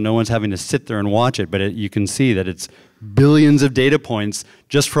 So no one's having to sit there and watch it, but you can see that it's billions of data points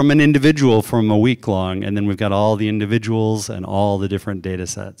just from an individual from a week long, and then we've got all the individuals and all the different data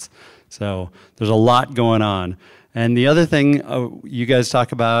sets. So there's a lot going on. And the other thing you guys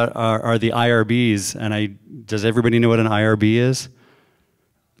talk about are the IRBs. And does everybody know what an IRB is?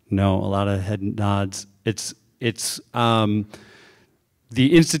 No, a lot of head nods. It's the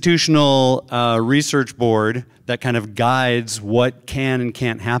institutional research board that kind of guides what can and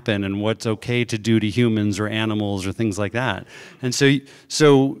can't happen and what's okay to do to humans or animals or things like that. And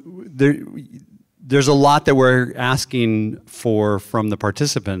so there's a lot that we're asking for from the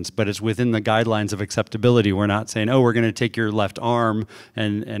participants, but it's within the guidelines of acceptability. We're not saying, oh, we're going to take your left arm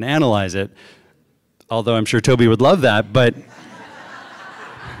and analyze it, although I'm sure Toby would love that, but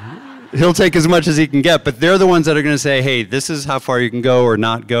he'll take as much as he can get. But they're the ones that are going to say, hey, this is how far you can go or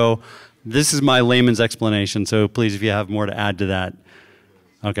not go. This is my layman's explanation, so please, if you have more to add to that.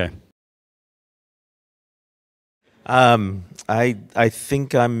 Okay. I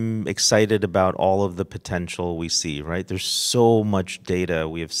think I'm excited about all of the potential we see, right? There's so much data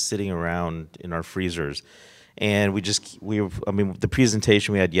we have sitting around in our freezers. And the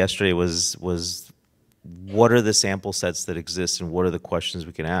presentation we had yesterday was what are the sample sets that exist and what are the questions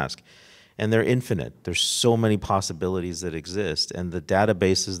we can ask? And they're infinite. There's so many possibilities that exist, and the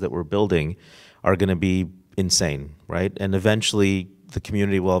databases that we're building are going to be insane, right? And eventually the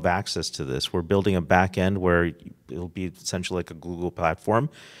community will have access to this. We're building a back end where it'll be essentially like a Google platform.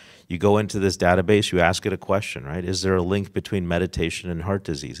 You go into this database, you ask it a question, right? Is there a link between meditation and heart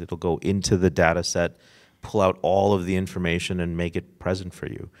disease? It'll go into the data set, pull out all of the information and make it present for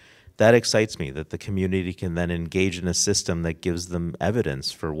you. That excites me, that the community can then engage in a system that gives them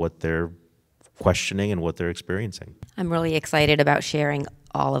evidence for what they're questioning and what they're experiencing. I'm really excited about sharing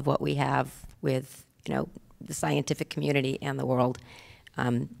all of what we have with, the scientific community and the world.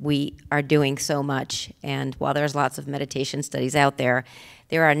 We are doing so much, and while there's lots of meditation studies out there,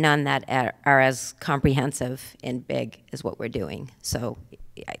 there are none that are as comprehensive and big as what we're doing. So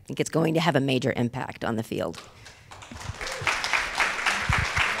I think it's going to have a major impact on the field.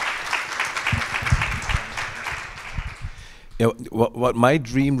 What my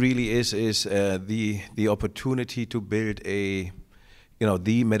dream really is the opportunity to build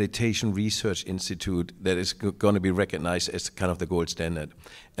the meditation research institute that is going to be recognized as kind of the gold standard.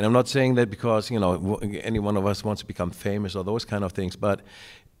 And I'm not saying that because any one of us wants to become famous or those kind of things, but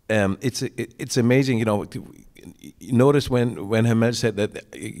it's amazing. notice when Hamel said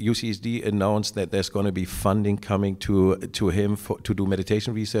that UCSD announced that there's going to be funding coming to him to do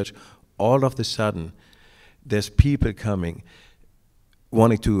meditation research, all of a sudden there's people coming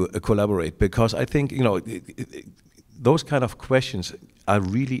wanting to collaborate, because I think, you know, those kind of questions are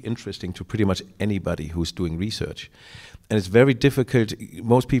really interesting to pretty much anybody who's doing research. And it's very difficult.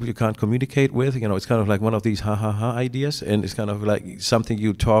 Most people you can't communicate with. You know, it's kind of like one of these ha-ha-ha ideas, and it's kind of like something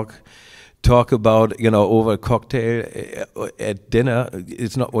you talk about, you know, over a cocktail at dinner.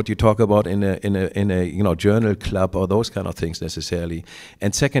 It's not what you talk about in a you know, journal club or those kind of things necessarily.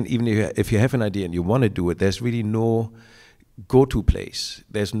 And second, even if you have an idea and you want to do it, there's really no go-to place.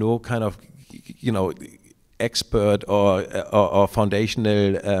 There's no kind of, you know, expert or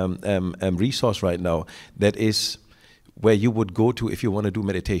foundational resource right now that is where you would go to if you want to do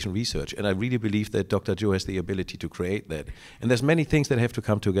meditation research. And I really believe that Dr. Joe has the ability to create that. And there's many things that have to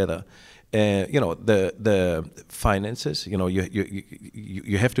come together. You know, the finances, you know,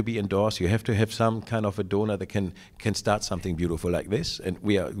 you have to be endorsed. You have to have some kind of a donor that can start something beautiful like this. And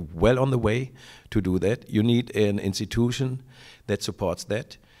we are well on the way to do that. You need an institution that supports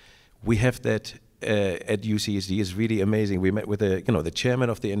that. We have that at UCSD. Is really amazing. We met with the chairman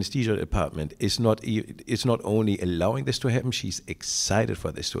of the anesthesia department. Is not only allowing this to happen, she's excited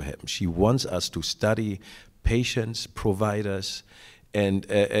for this to happen. She wants us to study patients, providers, and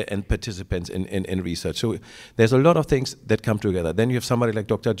participants in research. So there's a lot of things that come together. Then you have somebody like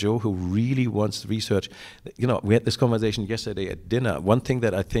Dr. Joe who really wants research. You know, we had this conversation yesterday at dinner. One thing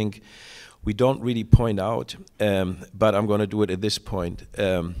that I think we don't really point out, but I'm going to do it at this point.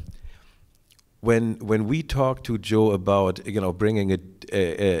 When we talk to Joe about, you know, bringing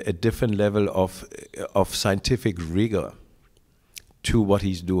a different level of scientific rigor to what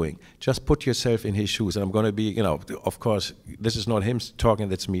he's doing, just put yourself in his shoes. And I'm going to be, you know, of course, this is not him talking,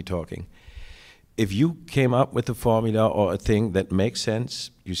 that's me talking. If you came up with a formula or a thing that makes sense,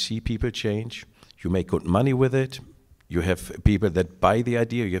 you see people change, you make good money with it, you have people that buy the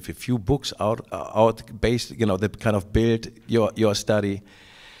idea, you have a few books out based, you know, that kind of build your study.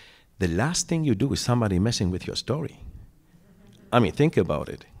 The last thing you do is somebody messing with your story. I mean, think about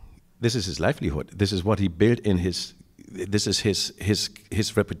it. This is his livelihood. This is what he built in his. This is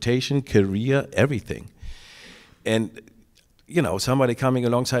his reputation, career, everything. And you know, somebody coming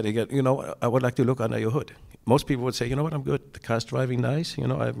alongside, they get, you know, I would like to look under your hood. Most people would say, you know what, I'm good. The car's driving nice. You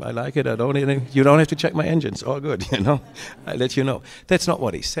know, I like it. You don't have to check my engines. All good. You know, I let you know. That's not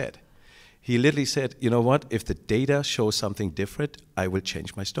what he said. He literally said, you know what? If the data shows something different, I will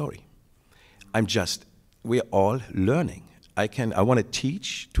change my story. We're all learning. I want to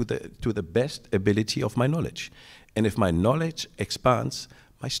teach to the best ability of my knowledge. And if my knowledge expands,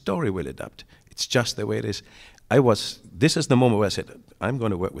 my story will adapt. It's just the way it is. This is the moment where I said, I'm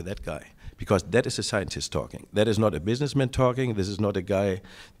going to work with that guy, because that is a scientist talking. That is not a businessman talking. This is not a guy,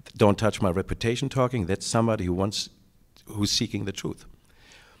 don't touch my reputation talking. That's somebody who's seeking the truth.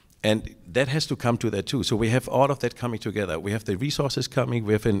 And that has to come to that too. So we have all of that coming together. We have the resources coming.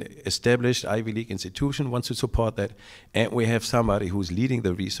 We have an established Ivy League institution wants to support that. And we have somebody who's leading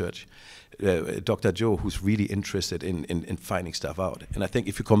the research, Dr. Joe, who's really interested in finding stuff out. And I think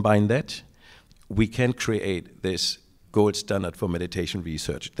if you combine that, we can create this gold standard for meditation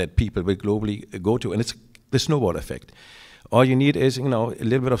research that people will globally go to. And it's the snowball effect. All you need is, you know, a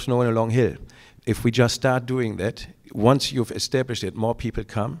little bit of snow in a long hill. If we just start doing that, once you've established it, more people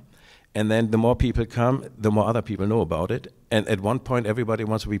come. And then the more people come, the more other people know about it. And at one point, everybody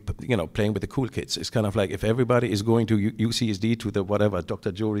wants to be, you know, playing with the cool kids. It's kind of like if everybody is going to UCSD, to the whatever,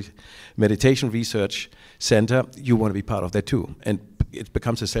 Dr. Joe Meditation Research Center, you want to be part of that too. And it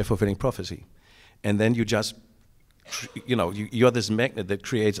becomes a self-fulfilling prophecy. And then you just, you know, you're this magnet that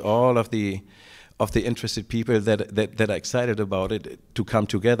creates all of the interested people that are excited about it to come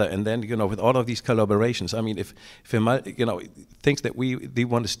together. And then, you know, with all of these collaborations, I mean, if you know, things that we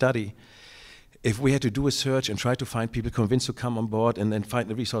want to study, if we had to do a search and try to find people convinced to come on board and then find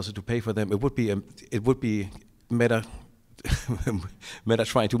the resources to pay for them, it would be Meta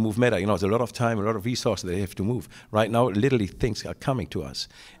trying to move Meta. You know, it's a lot of time, a lot of resources they have to move. Right now, literally things are coming to us.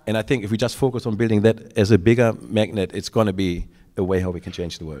 And I think if we just focus on building that as a bigger magnet, it's going to be a way how we can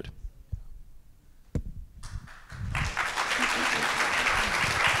change the world.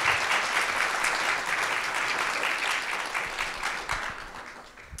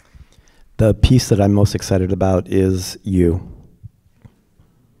 The piece that I'm most excited about is you,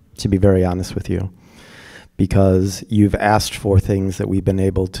 to be very honest with you, because you've asked for things that we've been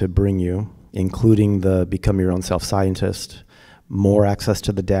able to bring you, including the become your own self-scientist, more access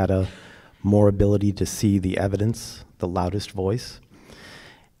to the data, more ability to see the evidence, the loudest voice.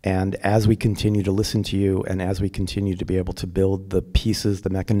 And as we continue to listen to you, and as we continue to be able to build the pieces,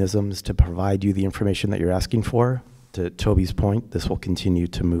 the mechanisms to provide you the information that you're asking for, to Toby's point, this will continue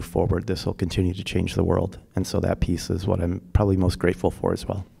to move forward. This will continue to change the world. And so that piece is what I'm probably most grateful for as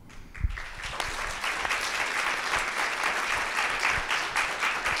well.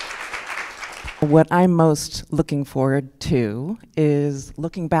 What I'm most looking forward to is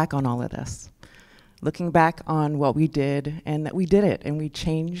looking back on all of this. Looking back on what we did, and that we did it, and we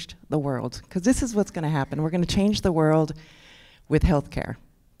changed the world. Because this is what's going to happen. We're going to change the world with healthcare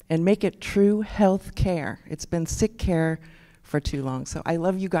and make it true health care. It's been sick care for too long. So I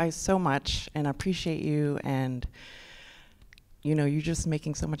love you guys so much, and I appreciate you, and you know, you're just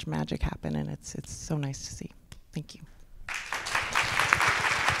making so much magic happen, and it's so nice to see. Thank you.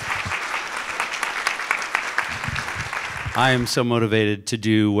 I am so motivated to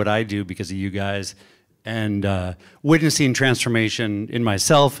do what I do because of you guys, and witnessing transformation in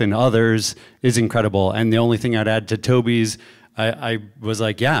myself and others is incredible. And the only thing I'd add to Toby's, I was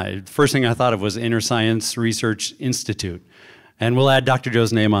like, yeah, first thing I thought of was InnerScience Research Institute. And we'll add Dr.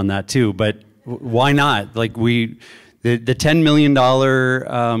 Joe's name on that too, but why not? Like the $10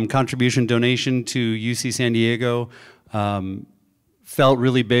 million contribution donation to UC San Diego felt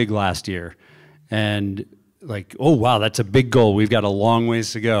really big last year. And like, oh wow, that's a big goal. We've got a long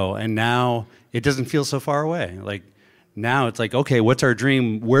ways to go. And now it doesn't feel so far away. Like now it's like, okay, what's our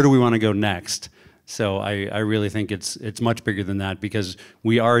dream? Where do we want to go next? So I really think it's much bigger than that, because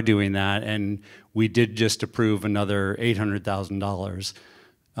we are doing that, and we did just approve another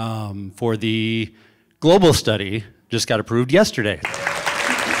 $800,000 for the global study, just got approved yesterday.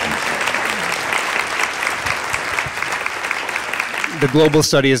 The global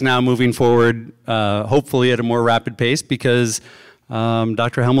study is now moving forward, hopefully at a more rapid pace, because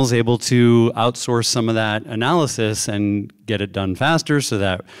Dr. Hemmel is able to outsource some of that analysis and get it done faster, so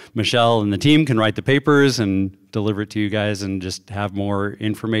that Michelle and the team can write the papers and deliver it to you guys and just have more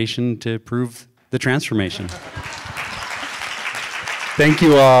information to prove the transformation. Thank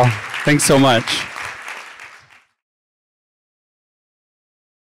you all. Thanks so much.